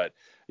him. But,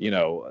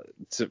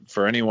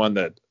 for anyone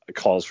that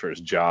calls for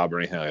his job or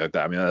anything like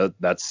that, I mean,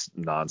 that's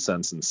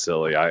nonsense and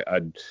silly.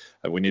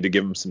 We need to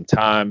give him some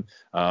time,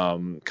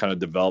 kind of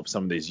develop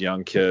some of these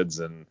young kids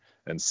and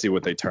see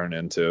what they turn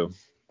into.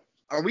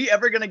 Are we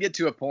ever going to get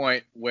to a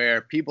point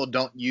where people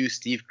don't use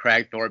Steve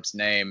Kragthorpe's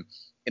name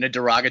in a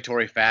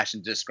derogatory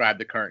fashion to describe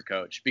the current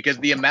coach? Because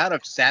the amount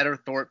of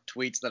Satterthorpe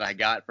tweets that I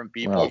got from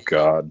people, oh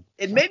God,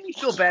 it made me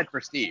feel bad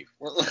for Steve.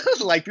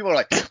 Like, people are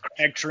like,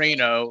 Craig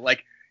Trino,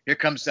 like, here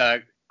comes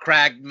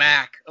Crag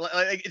Mack.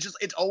 Like,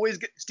 it's always,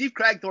 Steve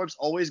Kragthorpe's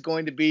always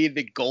going to be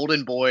the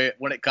golden boy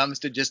when it comes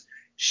to just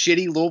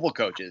shitty Louisville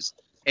coaches.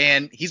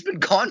 And he's been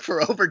gone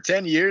for over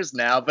 10 years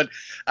now. But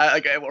are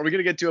we going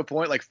to get to a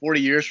point like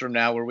 40 years from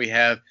now where we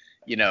have,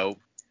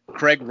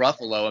 Craig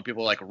Ruffalo and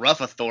people are like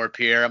Ruffathorpe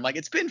here? I'm like,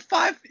 it's been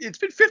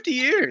 50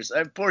 years.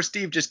 And poor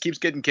Steve just keeps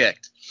getting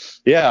kicked.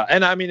 Yeah.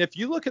 And I mean, if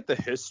you look at the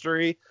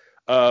history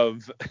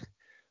of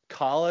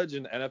college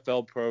and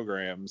NFL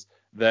programs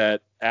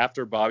that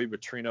after Bobby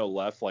Petrino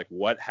left, like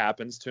what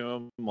happens to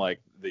him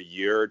like the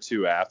year or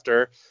two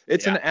after,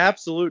 it's an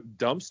absolute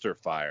dumpster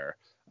fire.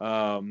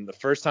 The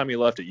first time he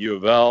left at U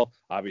of L,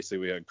 obviously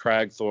we had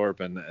Kragthorpe,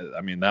 and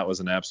I mean, that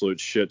was an absolute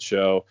shit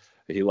show.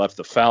 He left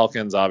the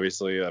Falcons,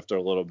 obviously, after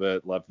a little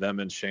bit, left them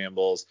in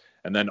shambles.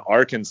 And then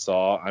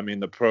Arkansas, I mean,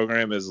 the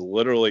program is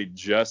literally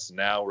just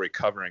now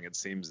recovering, it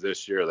seems,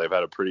 this year. They've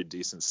had a pretty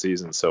decent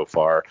season so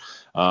far.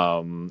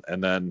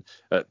 And then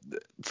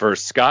for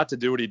Scott to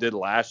do what he did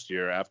last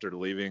year after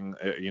leaving,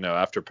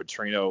 after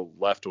Petrino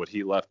left what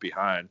he left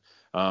behind,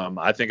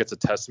 I think it's a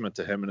testament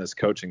to him and his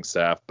coaching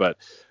staff. But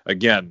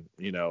again,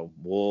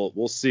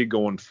 we'll see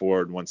going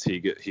forward once he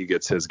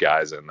gets his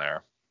guys in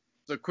there.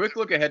 So quick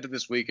look ahead to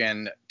this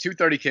weekend,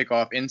 2:30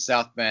 kickoff in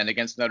South Bend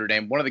against Notre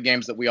Dame. One of the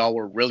games that we all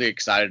were really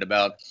excited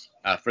about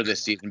for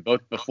this season,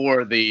 both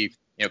before the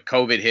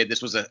COVID hit.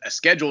 This was a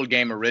scheduled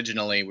game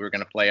originally. We were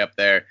going to play up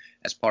there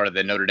as part of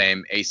the Notre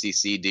Dame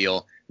ACC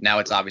deal. Now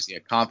it's obviously a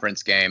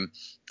conference game.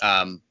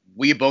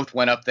 We both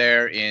went up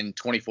there in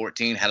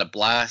 2014, had a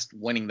blast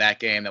winning that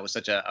game. That was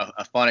such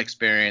a fun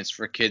experience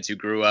for kids who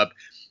grew up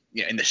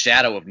in the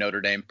shadow of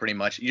Notre Dame, pretty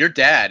much. Your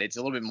dad, it's a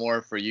little bit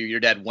more for you. Your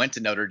dad went to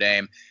Notre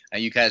Dame,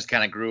 and you guys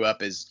kind of grew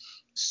up as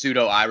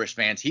pseudo-Irish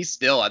fans.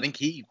 I think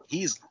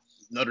he's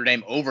Notre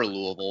Dame over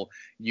Louisville.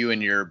 You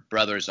and your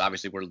brothers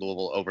obviously were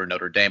Louisville over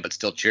Notre Dame, but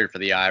still cheered for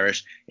the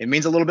Irish. It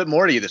means a little bit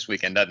more to you this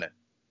weekend, doesn't it?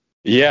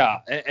 Yeah,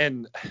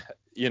 and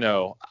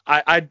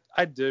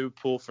I do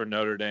pull for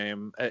Notre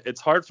Dame. It's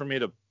hard for me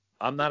to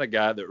 – I'm not a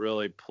guy that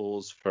really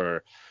pulls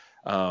for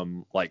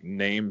like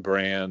name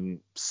brand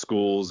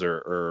schools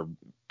or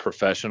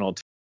professional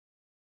teams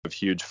with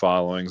huge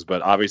followings,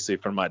 but obviously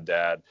for my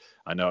dad,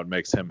 I know it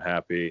makes him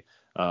happy.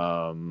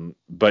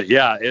 But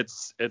yeah,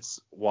 it's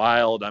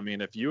wild. I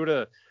mean, if you were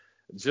to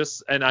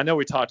and I know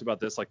we talked about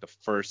this like the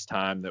first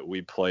time that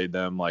we played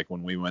them, like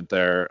when we went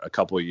there a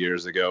couple of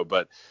years ago,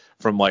 but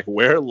from like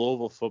where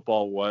Louisville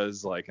football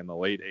was like in the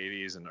late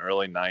 80s and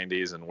early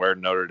 90s and where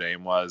Notre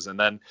Dame was, and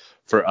then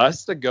for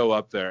us to go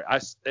up there,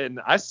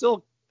 I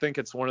still think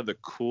it's one of the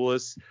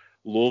coolest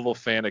Louisville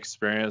fan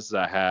experiences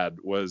I had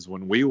was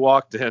when we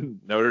walked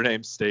in Notre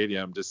Dame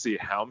Stadium to see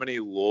how many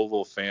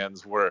Louisville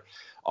fans were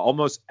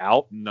almost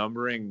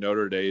outnumbering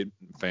Notre Dame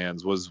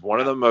fans was one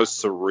of the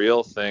most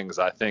surreal things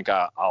I think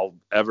I'll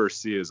ever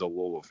see as a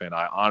Louisville fan.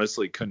 I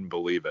honestly couldn't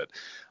believe it.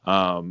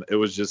 It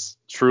was just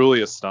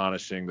truly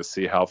astonishing to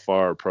see how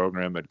far our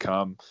program had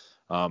come.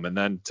 And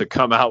then to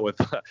come out with,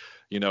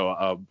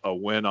 a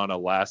win on a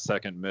last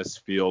second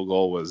missed field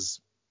goal was,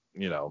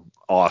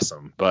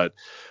 awesome. But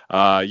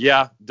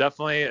yeah,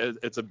 definitely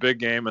it's a big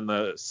game in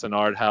the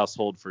Senard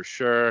household for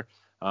sure.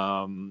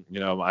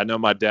 I know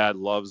my dad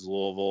loves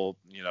Louisville,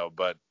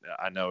 but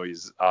I know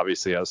he's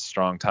obviously has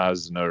strong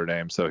ties to Notre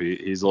Dame, so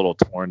he's a little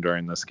torn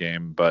during this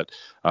game. But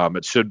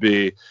it should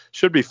be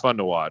fun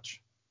to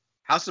watch.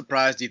 How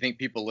surprised do you think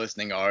people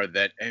listening are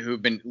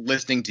who've been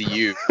listening to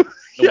you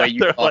the way you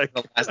talked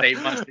the last 8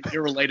 months that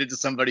you're related to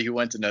somebody who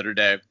went to Notre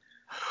Dame?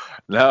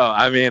 No,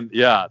 I mean,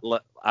 yeah,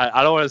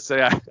 I don't want to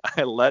say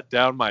I let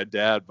down my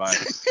dad by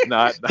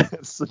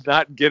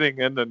not getting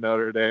into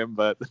Notre Dame,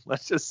 but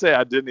let's just say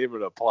I didn't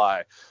even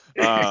apply.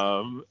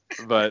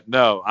 But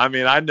no, I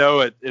mean, I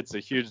know it's a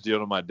huge deal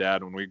to my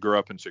dad. When we grew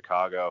up in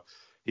Chicago,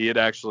 he had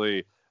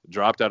actually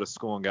dropped out of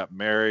school and got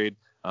married.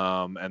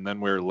 And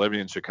then we were living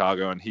in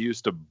Chicago, and he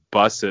used to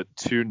bus it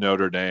to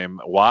Notre Dame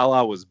while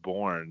I was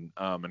born,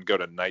 and go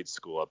to night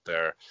school up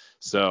there.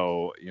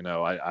 So,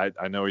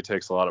 I know he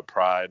takes a lot of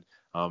pride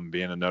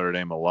being a Notre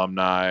Dame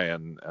alumni,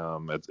 and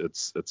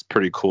it's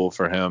pretty cool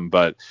for him.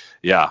 But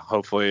yeah,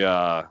 hopefully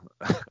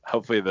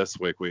this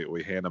week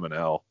we hand him an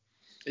L.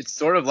 It's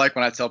sort of like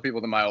when I tell people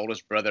that my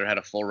oldest brother had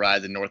a full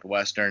ride to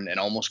Northwestern and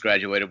almost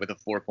graduated with a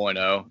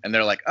 4.0, and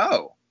they're like,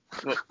 "Oh,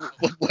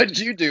 what did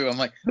you do?" I'm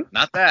like,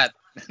 "Not that."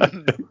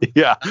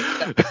 Yeah.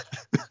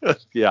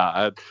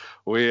 Yeah.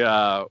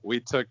 We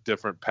took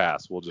different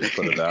paths. We'll just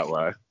put it that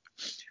way.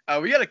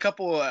 We got a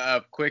couple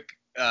of quick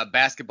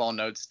basketball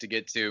notes to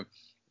get to.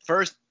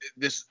 First,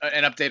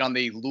 an update on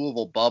the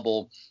Louisville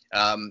bubble.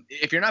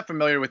 If you're not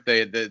familiar with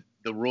the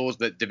rules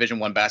that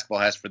Division I basketball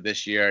has for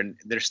this year, and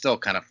they're still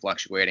kind of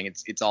fluctuating.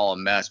 It's all a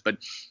mess. But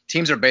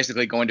teams are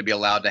basically going to be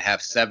allowed to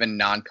have 7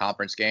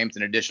 non-conference games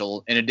in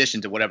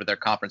addition to whatever their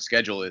conference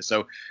schedule is.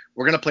 So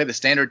we're going to play the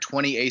standard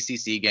 20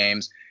 ACC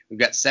games. We've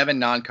got 7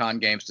 non-con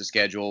games to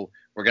schedule.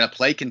 We're going to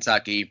play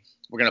Kentucky.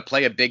 We're going to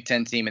play a Big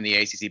Ten team in the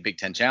ACC Big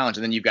Ten Challenge,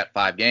 and then you've got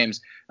 5 games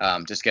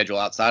to schedule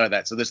outside of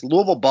that. So this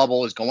Louisville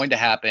bubble is going to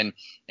happen,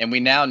 and we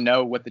now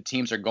know what the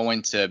teams are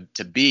going to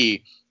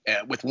be,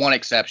 with one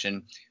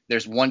exception.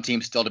 There's one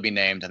team still to be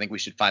named. I think we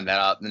should find that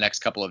out in the next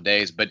couple of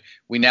days. But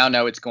we now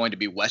know it's going to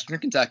be Western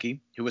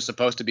Kentucky, who was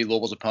supposed to be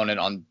Louisville's opponent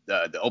on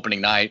the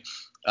opening night,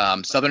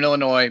 Southern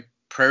Illinois,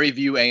 Prairie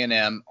View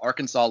A&M,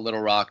 Arkansas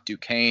Little Rock,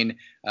 Duquesne,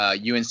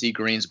 UNC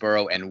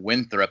Greensboro, and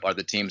Winthrop are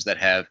the teams that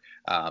have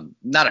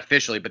not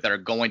officially, but that are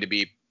going to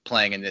be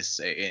playing in this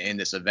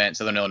event.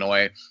 Southern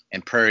Illinois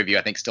and Prairie View,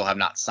 I think, still have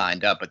not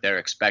signed up, but they're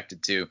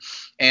expected to.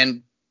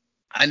 And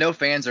I know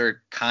fans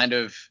are kind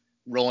of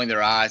rolling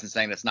their eyes and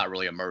saying that's not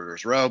really a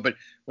murderer's row, but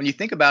when you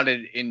think about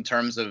it in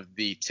terms of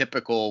the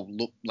typical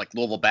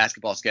Louisville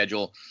basketball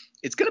schedule,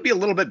 it's going to be a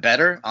little bit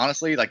better,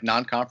 honestly, like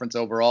non-conference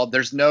overall.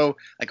 There's no,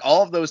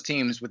 all of those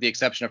teams, with the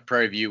exception of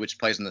Prairie View, which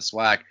plays in the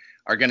SWAC,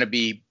 are going to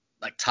be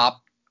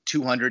top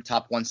 200,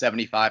 top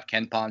 175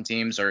 KenPom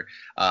teams, or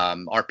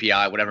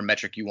RPI, whatever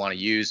metric you want to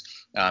use.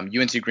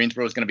 UNC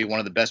Greensboro is going to be one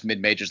of the best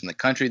mid-majors in the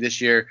country this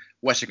year.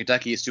 Western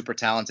Kentucky is super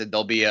talented.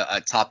 They'll be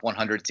a top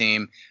 100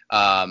 team.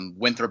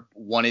 Winthrop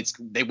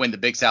they win the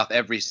Big South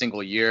every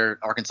single year.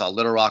 Arkansas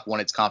Little Rock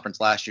won its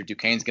conference last year.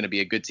 Duquesne's going to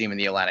be a good team in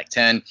the Atlantic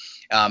 10.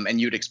 And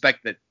you'd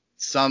expect that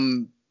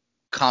some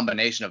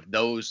combination of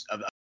those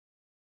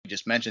you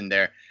just mentioned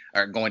there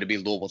are going to be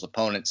Louisville's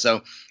opponents.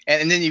 So,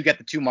 and then you've got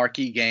the 2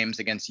 marquee games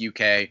against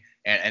UK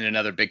and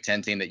another Big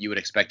Ten team that you would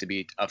expect to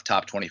be of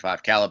top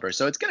 25 caliber.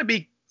 So it's going to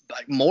be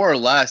more or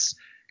less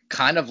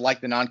kind of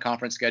like the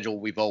non-conference schedule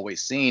we've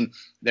always seen.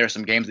 There are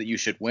some games that you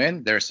should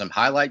win. There's some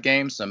highlight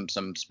games, some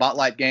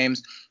spotlight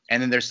games,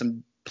 and then there's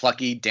some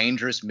plucky,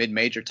 dangerous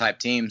mid-major type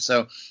teams.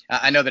 So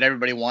I know that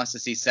everybody wants to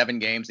see 7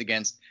 games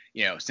against,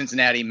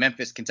 Cincinnati,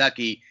 Memphis,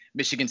 Kentucky,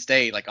 Michigan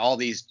State, all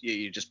these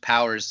just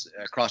powers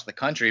across the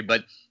country,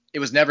 but it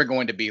was never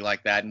going to be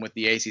like that. And with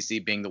the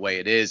ACC being the way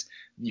it is,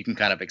 you can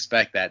kind of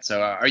expect that. So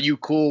are you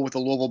cool with the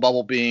Louisville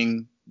bubble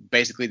being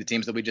basically the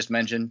teams that we just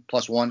mentioned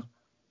 +1?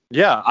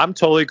 Yeah, I'm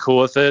totally cool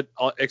with it,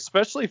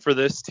 especially for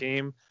this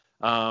team,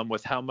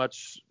 with how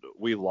much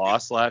we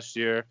lost last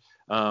year.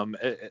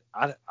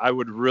 I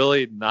would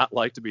really not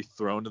like to be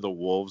thrown to the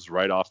wolves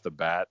right off the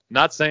bat.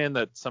 Not saying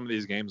that some of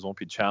these games won't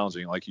be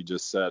challenging, like you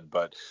just said,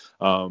 but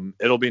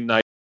it'll be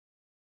nice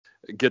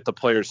to get the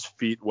players'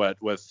 feet wet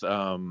with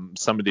some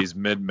of these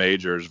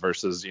mid-majors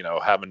versus,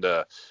 having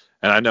to –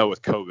 and I know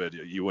with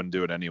COVID you wouldn't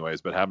do it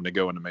anyways, but having to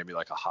go into maybe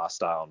a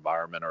hostile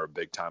environment or a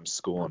big-time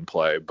school and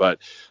play. But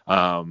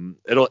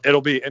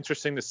it'll be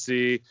interesting to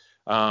see –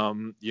 how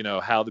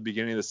the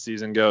beginning of the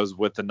season goes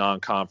with the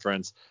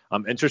non-conference.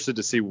 I'm interested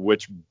to see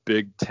which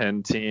Big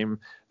Ten team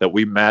that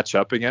we match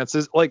up against.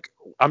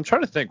 I'm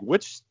trying to think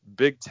which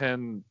Big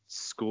Ten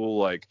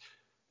school,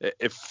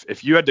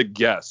 if you had to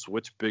guess,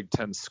 which Big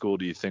Ten school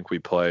do you think we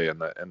play in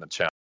the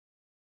challenge?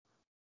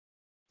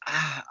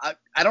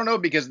 I don't know,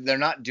 because they're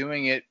not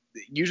doing it.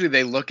 Usually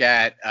they look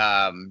at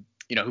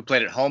who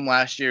played at home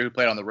last year, who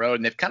played on the road,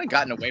 and they've kind of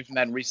gotten away from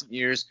that in recent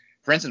years.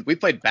 For instance, we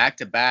played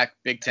back-to-back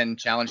Big Ten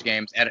Challenge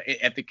games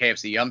at the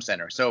KFC Yum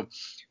Center. So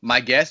my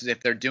guess is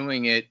if they're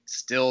doing it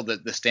still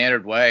the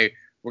standard way,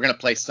 we're going to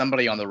play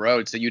somebody on the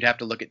road. So you'd have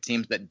to look at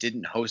teams that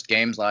didn't host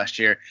games last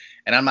year,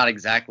 and I'm not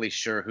exactly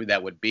sure who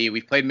that would be.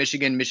 We've played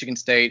Michigan, Michigan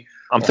State.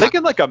 I'm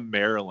thinking like a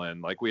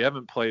Maryland. Like, we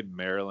haven't played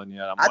Maryland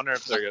yet. I'm wondering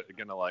if they're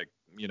going to, like,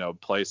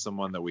 play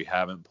someone that we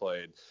haven't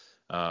played.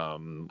 I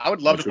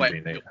would love to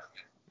play.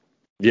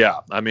 Yeah,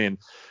 I mean,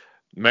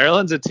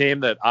 Maryland's a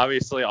team that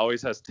obviously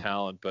always has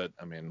talent, but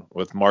I mean,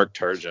 with Mark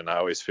Turgeon, I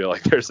always feel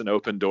like there's an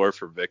open door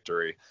for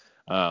victory.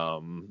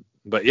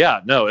 But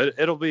yeah, no,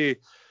 it'll be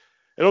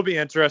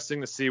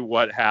interesting to see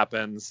what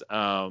happens.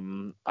 I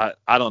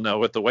don't know,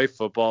 with the way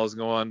football is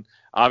going.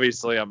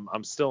 Obviously,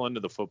 I'm still into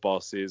the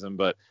football season,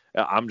 but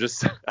I'm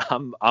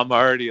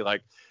already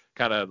like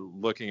kind of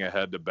looking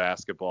ahead to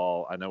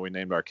basketball. I know we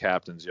named our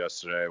captains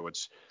yesterday,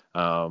 which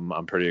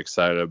I'm pretty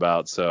excited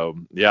about. So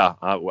yeah,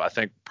 I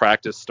think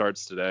practice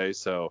starts today.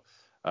 So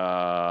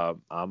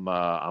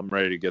I'm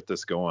ready to get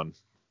this going.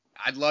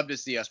 I'd love to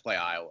see us play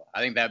Iowa. I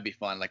think that'd be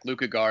fun. Like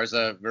Luka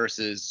Garza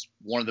versus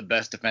one of the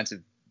best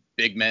defensive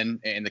big men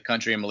in the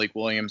country, and Malik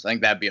Williams. I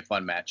think that'd be a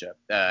fun matchup.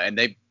 And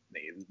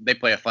they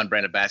play a fun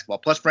brand of basketball.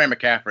 Plus, Fran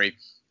McCaffrey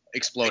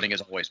exploding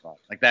is always fun.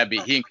 Like that'd be,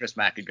 he and Chris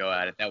Mack could go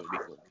at it. That would be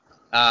cool.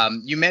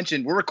 You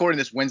mentioned we're recording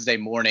this Wednesday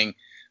morning.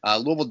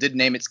 Louisville did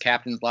name its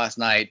captains last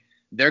night.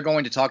 They're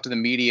going to talk to the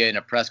media in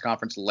a press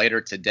conference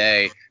later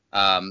today.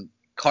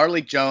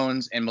 Carlik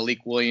Jones and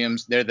Malik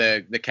Williams, they're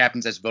the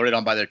captains as voted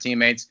on by their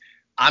teammates.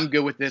 I'm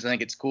good with this. I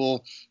think it's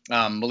cool.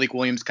 Malik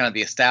Williams, kind of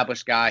the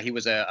established guy. He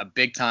was a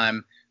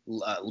big-time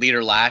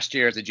leader last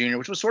year as a junior,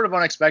 which was sort of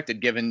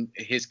unexpected given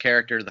his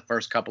character the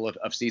first couple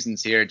of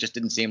seasons here. It just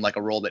didn't seem like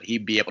a role that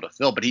he'd be able to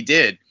fill, but he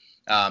did,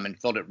 and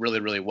filled it really,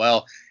 really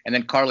well. And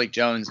then Carlik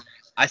Jones,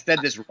 I said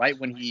this right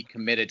when he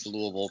committed to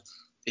Louisville.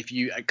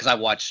 Because I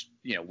watched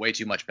way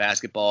too much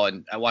basketball,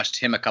 and I watched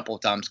him a couple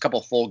of times, couple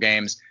of full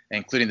games,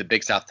 including the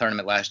Big South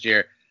tournament last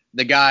year.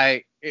 The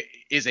guy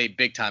is a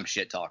big time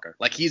shit talker.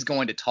 Like, he's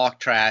going to talk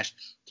trash.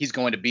 He's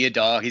going to be a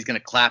dog. He's going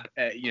to clap,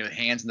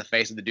 hands in the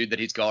face of the dude that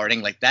he's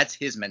guarding. Like, that's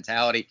his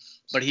mentality,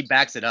 but he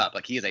backs it up.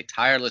 Like, he is a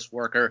tireless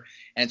worker,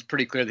 and it's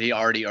pretty clear that he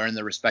already earned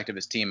the respect of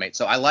his teammates.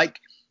 So I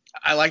like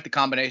the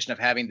combination of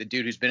having the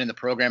dude who's been in the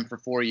program for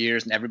 4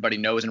 years and everybody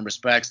knows and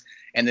respects,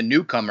 and the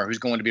newcomer who's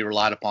going to be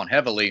relied upon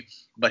heavily,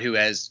 but who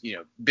has,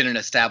 been an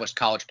established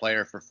college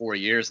player for 4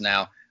 years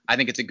now. I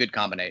think it's a good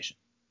combination.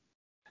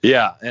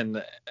 Yeah,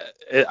 and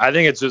I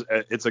think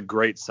it's a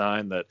great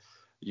sign that,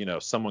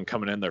 someone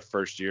coming in their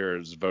first year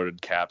is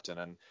voted captain.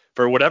 And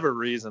for whatever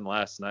reason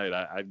last night,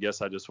 I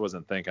guess I just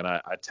wasn't thinking.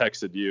 I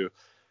texted you,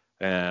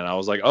 and I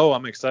was like, oh,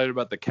 I'm excited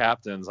about the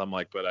captains. I'm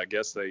like, but I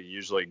guess they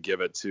usually give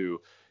it to,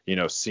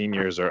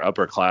 seniors or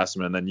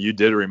upperclassmen. And then you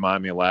did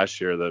remind me last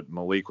year that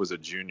Malik was a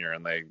junior,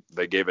 and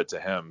they gave it to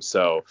him.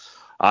 So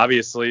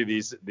obviously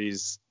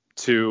these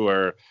two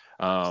are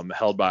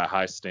held by a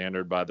high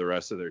standard by the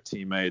rest of their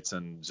teammates,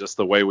 and just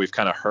the way we've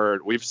kind of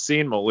heard, we've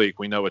seen Malik,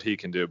 we know what he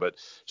can do, but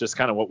just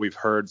kind of what we've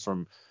heard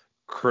from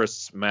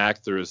Chris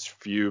Mack through his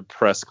few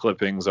press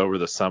clippings over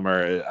the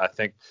summer, I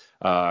think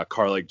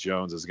Carlik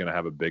Jones is going to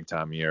have a big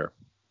time year.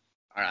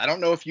 All right, I don't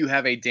know if you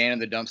have a Dan in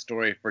the Dump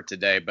story for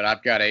today, but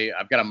I've got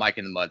a Mike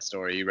in the Mud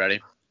story. You ready?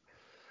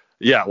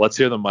 Yeah, let's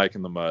hear the Mike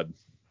in the Mud.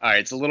 All right,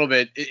 it's a little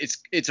bit,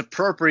 it's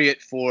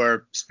appropriate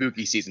for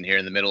spooky season here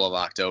in the middle of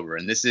October,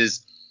 and this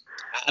is,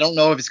 I don't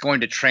know if it's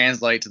going to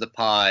translate to the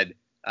pod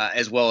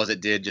as well as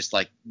it did just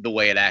like the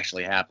way it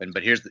actually happened,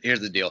 but here's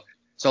the deal.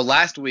 So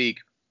last week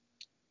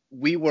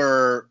we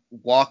were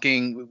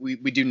walking, we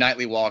do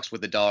nightly walks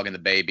with the dog and the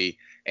baby,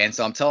 and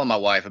so I'm telling my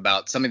wife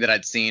about something that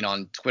I'd seen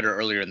on Twitter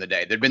earlier in the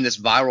day. There'd been this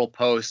viral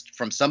post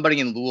from somebody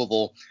in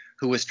Louisville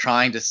who was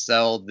trying to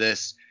sell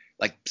this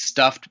like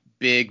stuffed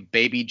big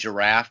baby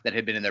giraffe that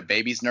had been in their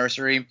baby's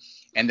nursery,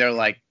 and they're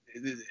like,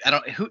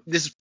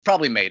 this is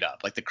probably made up.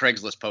 Like, the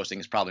Craigslist posting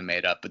is probably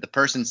made up, but the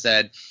person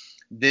said,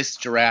 this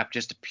giraffe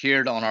just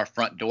appeared on our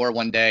front door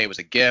one day. It was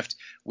a gift.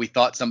 We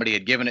thought somebody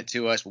had given it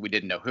to us, but we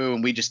didn't know who,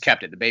 and we just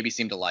kept it. The baby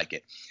seemed to like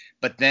it.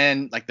 But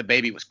then, like, the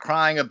baby was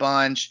crying a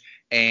bunch,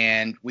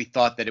 and we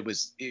thought that it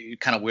was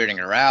kind of weirding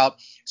her out.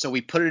 So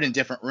we put it in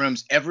different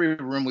rooms. Every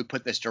room we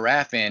put this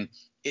giraffe in,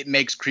 it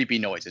makes creepy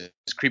noises.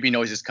 Creepy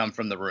noises come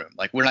from the room.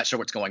 Like, we're not sure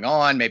what's going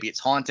on. Maybe it's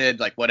haunted,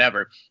 like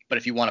whatever. But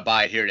if you want to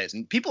buy it, here it is.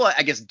 And people,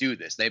 I guess, do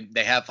this.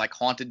 They have like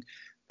haunted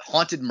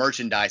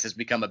merchandise has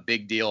become a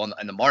big deal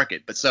in the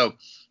market. But so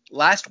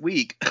last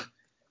week,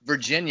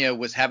 Virginia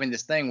was having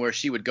this thing where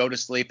she would go to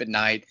sleep at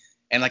night,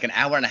 and like an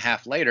hour and a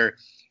half later,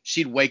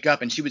 she'd wake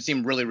up and she would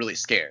seem really, really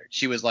scared.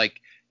 She was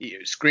like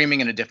screaming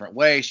in a different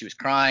way. She was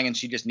crying, and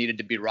she just needed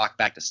to be rocked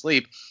back to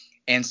sleep.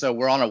 And so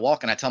we're on a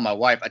walk, and I told my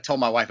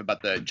wife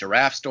about the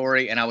giraffe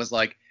story, and I was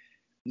like,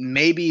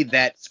 maybe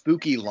that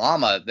spooky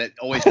llama that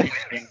always creeps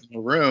in the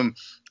room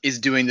is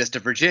doing this to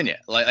Virginia.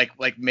 Like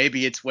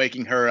maybe it's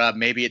waking her up,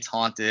 maybe it's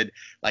haunted.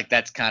 Like,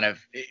 that's kind of,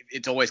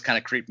 it's always kind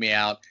of creeped me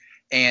out.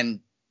 And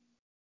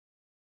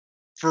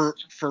for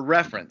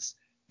reference,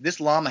 this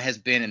llama has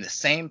been in the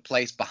same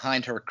place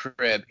behind her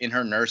crib in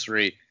her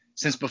nursery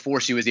since before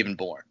she was even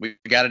born. We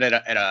got it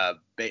at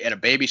a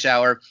baby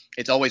shower.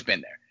 It's always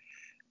been there.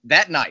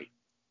 That night,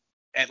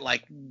 at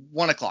like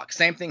 1 o'clock,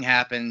 same thing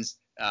happens.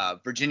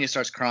 Virginia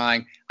starts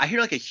crying. I hear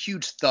like a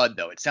huge thud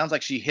though. It sounds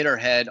like she hit her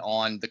head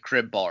on the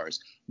crib bars,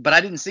 but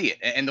I didn't see it.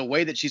 And the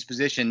way that she's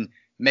positioned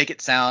make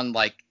it sound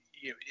like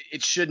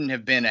it shouldn't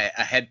have been a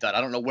head thud.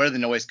 I don't know where the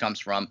noise comes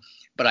from,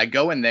 but I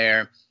go in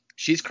there.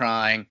 She's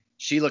crying.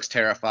 She looks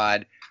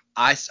terrified.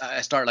 I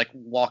start like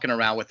walking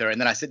around with her, and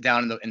then I sit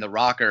down in the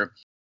rocker.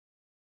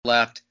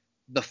 Left,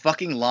 the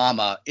fucking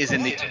llama is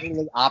in the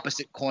totally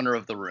opposite corner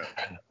of the room.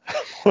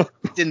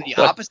 It's in the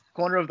opposite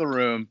corner of the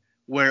room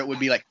where it would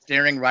be like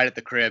staring right at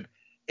the crib.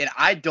 And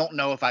I don't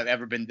know if I've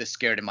ever been this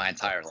scared in my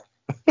entire life.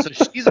 So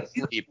she's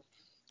asleep.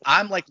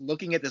 I'm like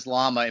looking at this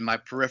llama in my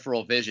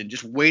peripheral vision,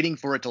 just waiting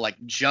for it to like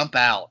jump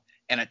out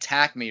and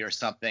attack me or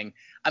something.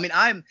 I mean,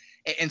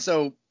 and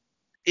so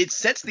it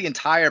sets the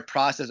entire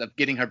process of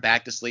getting her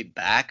back to sleep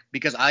back,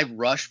 because I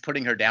rush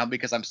putting her down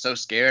because I'm so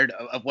scared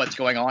of what's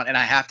going on. And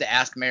I have to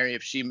ask Mary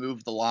if she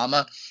moved the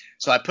llama.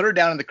 So I put her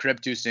down in the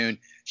crib too soon.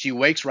 She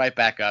wakes right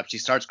back up. She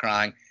starts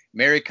crying.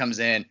 Mary comes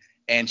in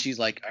and she's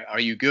like, "Are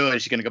you good?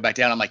 Is she going to go back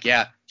down?" I'm like,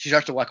 "Yeah." She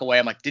starts to walk away.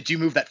 I'm like, "Did you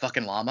move that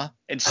fucking llama?"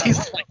 And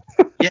she's like,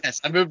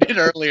 "Yes, I moved it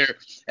earlier."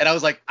 And I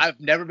was like, I've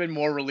never been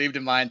more relieved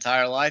in my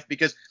entire life,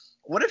 because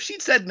what if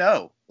she'd said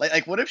no?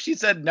 Like what if she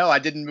said, "No, I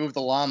didn't move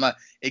the llama.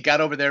 It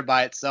got over there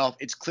by itself."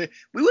 It's clear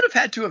we would have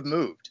had to have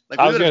moved. Like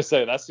I was gonna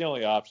say that's the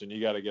only option.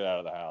 You got to get out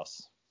of the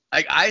house.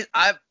 Like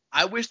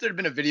I wish there'd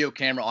been a video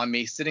camera on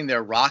me sitting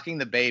there rocking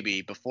the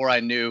baby before I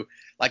knew,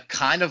 like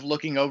kind of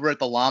looking over at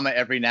the llama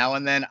every now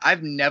and then.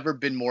 I've never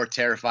been more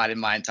terrified in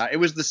my entire.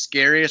 It was the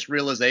scariest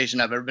realization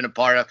I've ever been a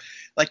part of.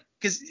 Like,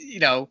 because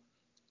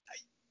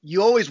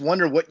you always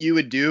wonder what you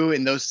would do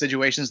in those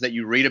situations that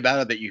you read about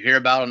or that you hear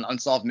about on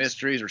Unsolved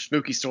Mysteries or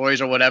Spooky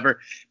Stories or whatever.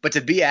 But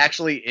to be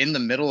actually in the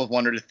middle of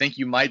one, or to think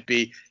you might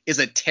be, is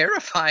a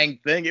terrifying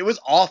thing. It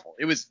was awful.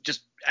 It was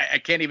just, I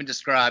can't even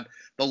describe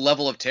the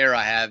level of terror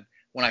I had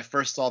when I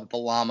first saw that the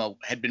llama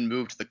had been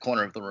moved to the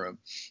corner of the room.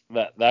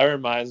 That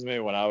reminds me,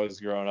 when I was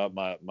growing up,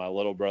 my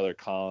little brother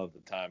Colin at the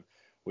time,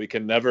 we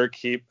can never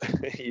keep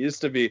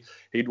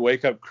he'd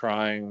wake up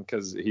crying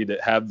because he'd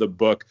have the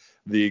book,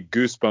 the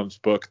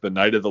Goosebumps book, The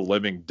Night of the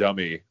Living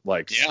Dummy,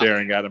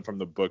 staring at him from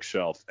the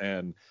bookshelf,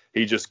 and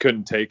he just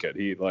couldn't take it.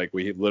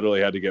 We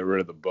literally had to get rid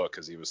of the book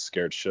because he was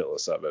scared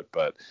shitless of it.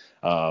 But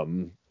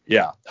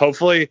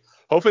hopefully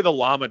the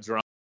llama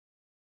drama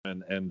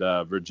and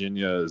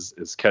Virginia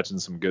is catching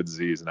some good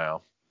Z's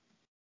now.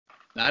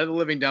 Night of the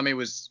Living Dummy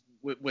was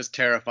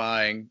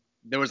terrifying.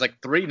 There was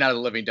like 3 Night of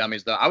the Living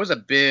Dummies though. I was a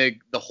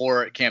big the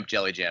horror at Camp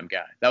Jelly Jam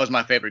guy. That was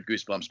my favorite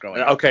Goosebumps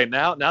growing up. Okay,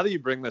 now that you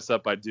bring this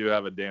up, I do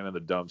have a Dan in the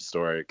Dump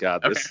story.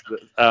 God, this.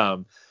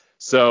 Okay.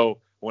 So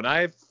when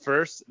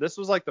this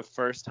was like the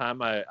first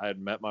time I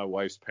had met my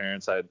wife's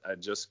parents. I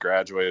just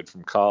graduated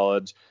from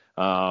college,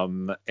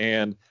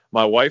 and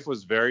my wife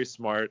was very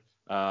smart.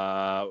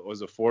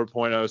 Was a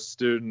 4.0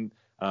 student.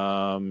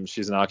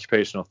 She's an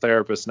occupational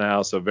therapist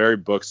now, so very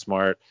book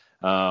smart.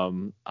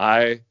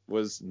 I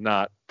was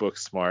not book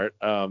smart.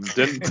 I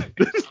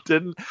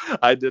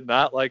did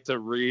not like to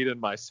read in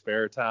my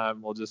spare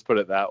time. We'll just put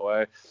it that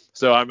way.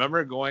 So I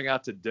remember going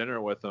out to dinner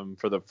with them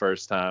for the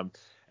first time,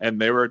 and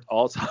they were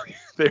all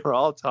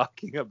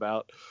talking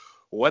about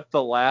what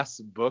the last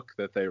book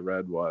that they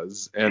read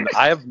was. And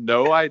I have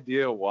no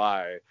idea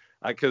why,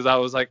 because I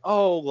was like, I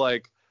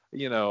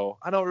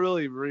don't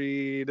really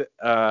read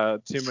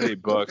too many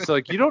books. So,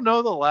 you don't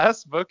know the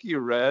last book you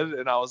read?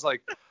 And I was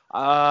like,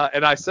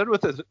 and I said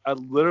with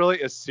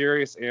literally a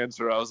serious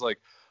answer, I was like,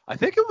 I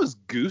think it was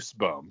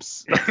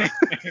Goosebumps.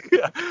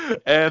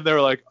 And they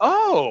were like,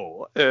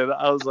 "Oh," and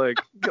I was like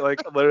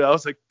literally, I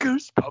was like,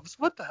 "Goosebumps?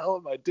 What the hell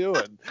am I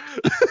doing?"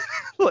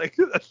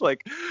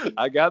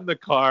 I got in the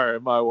car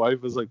and my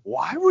wife was like,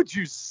 "Why would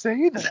you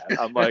say that?"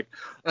 I'm like,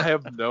 I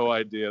have no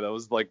idea. That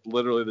was like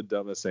literally the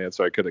dumbest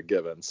answer I could have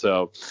given.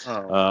 So,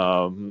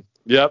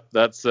 yep,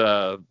 that's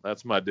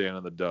my Dan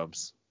in the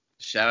Dumps.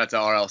 Shout out to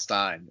R.L.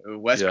 Stein.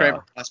 Wes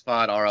Craven last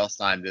pod, R.L.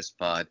 Stein this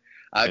pod.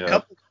 A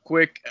couple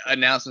quick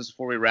announcements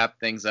before we wrap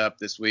things up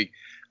this week.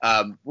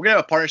 We're going to have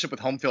a partnership with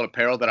Home Field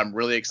Apparel that I'm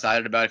really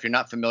excited about. If you're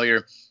not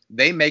familiar,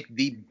 they make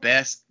the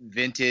best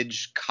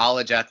vintage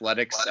college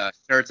athletics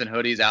shirts and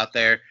hoodies out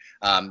there.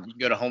 You can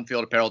go to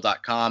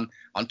homefieldapparel.com.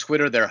 On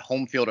Twitter, they're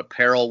Homefield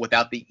Apparel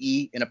without the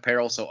E in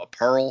apparel, so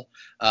apparel.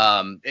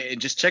 And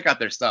just check out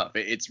their stuff.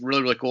 It's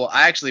really, really cool.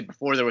 I actually,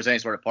 before there was any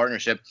sort of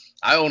partnership,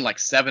 I own like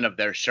 7 of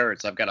their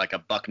shirts. I've got like a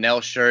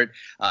Bucknell shirt,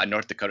 a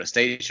North Dakota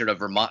State shirt, a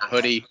Vermont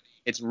hoodie.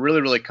 It's really,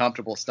 really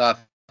comfortable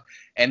stuff.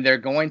 And they're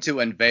going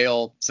to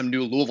unveil some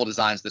new Louisville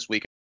designs this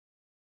week, to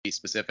be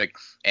specific.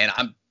 And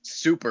I'm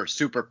super,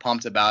 super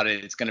pumped about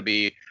it. It's going to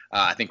be,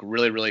 I think,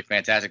 really, really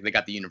fantastic. They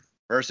got the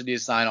university to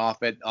sign off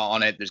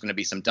on it. There's going to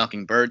be some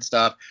Dunking Bird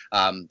stuff.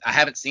 I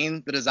haven't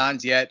seen the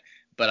designs yet,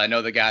 but I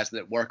know the guys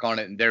that work on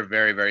it, and they're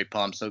very, very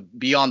pumped. So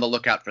be on the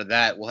lookout for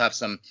that. We'll have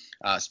some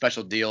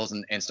special deals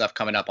and stuff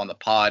coming up on the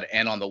pod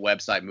and on the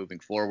website moving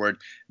forward.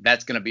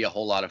 That's going to be a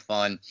whole lot of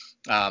fun.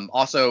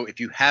 Also, if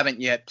you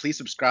haven't yet, please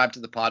subscribe to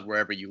the pod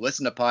wherever you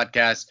listen to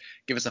podcasts.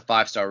 Give us a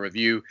 5-star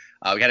review.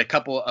 We had a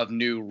couple of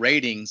new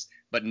ratings,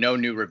 but no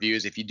new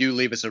reviews. If you do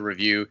leave us a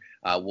review,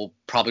 we'll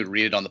probably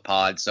read it on the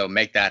pod, so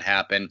make that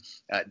happen.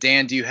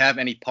 Dan, do you have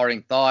any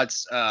parting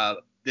thoughts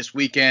this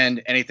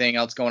weekend? Anything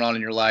else going on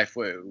in your life?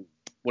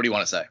 What do you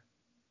want to say?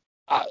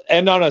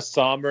 And on a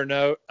somber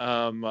note,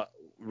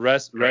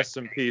 rest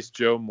in peace,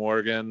 Joe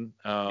Morgan,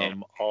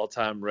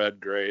 all-time Red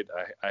great.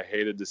 I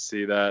hated to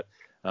see that.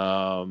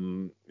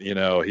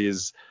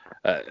 He's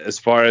as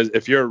far as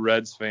if you're a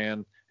Reds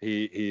fan,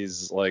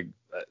 he's like,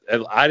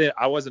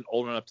 I wasn't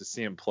old enough to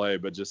see him play,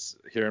 but just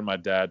hearing my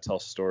dad tell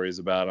stories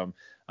about him.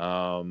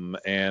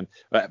 And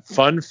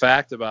fun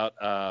fact about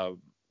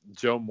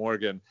Joe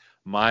Morgan,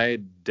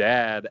 my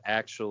dad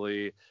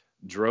actually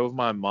drove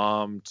my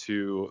mom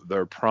to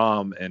their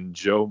prom in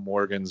Joe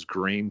Morgan's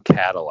green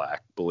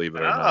Cadillac, believe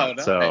it or not.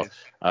 Nice.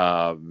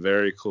 So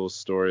very cool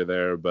story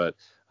there. But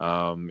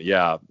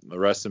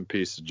rest in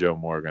peace to Joe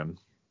Morgan.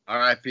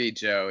 R.I.P.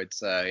 Joe.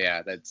 It's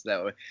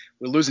we're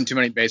losing too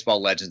many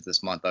baseball legends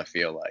this month, I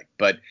feel like.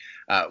 But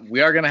we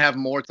are going to have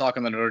more talk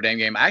on the Notre Dame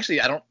game. Actually,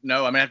 I don't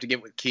know. I'm going to have to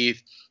get with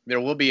Keith. There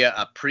will be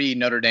a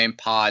pre-Notre Dame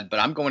pod, but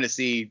I'm going to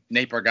see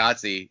Nate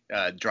Bargatze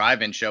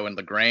drive-in show in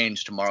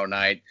LaGrange tomorrow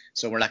night,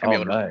 so we're not going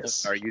to be able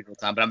to our usual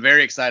time. But I'm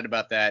very excited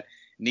about that.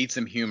 Need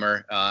some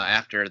humor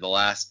after the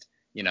last,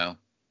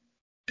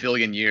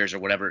 billion years or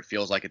whatever it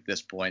feels like at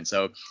this point.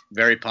 So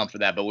very pumped for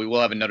that. But we will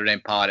have a Notre Dame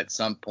pod at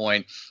some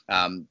point.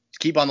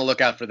 Keep on the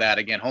lookout for that.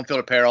 Again, Home Field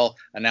Apparel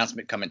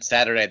announcement coming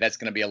Saturday. That's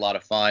going to be a lot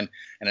of fun.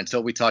 And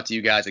until we talk to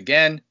you guys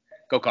again,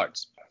 go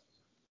Cards.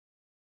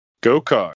 Go Cards.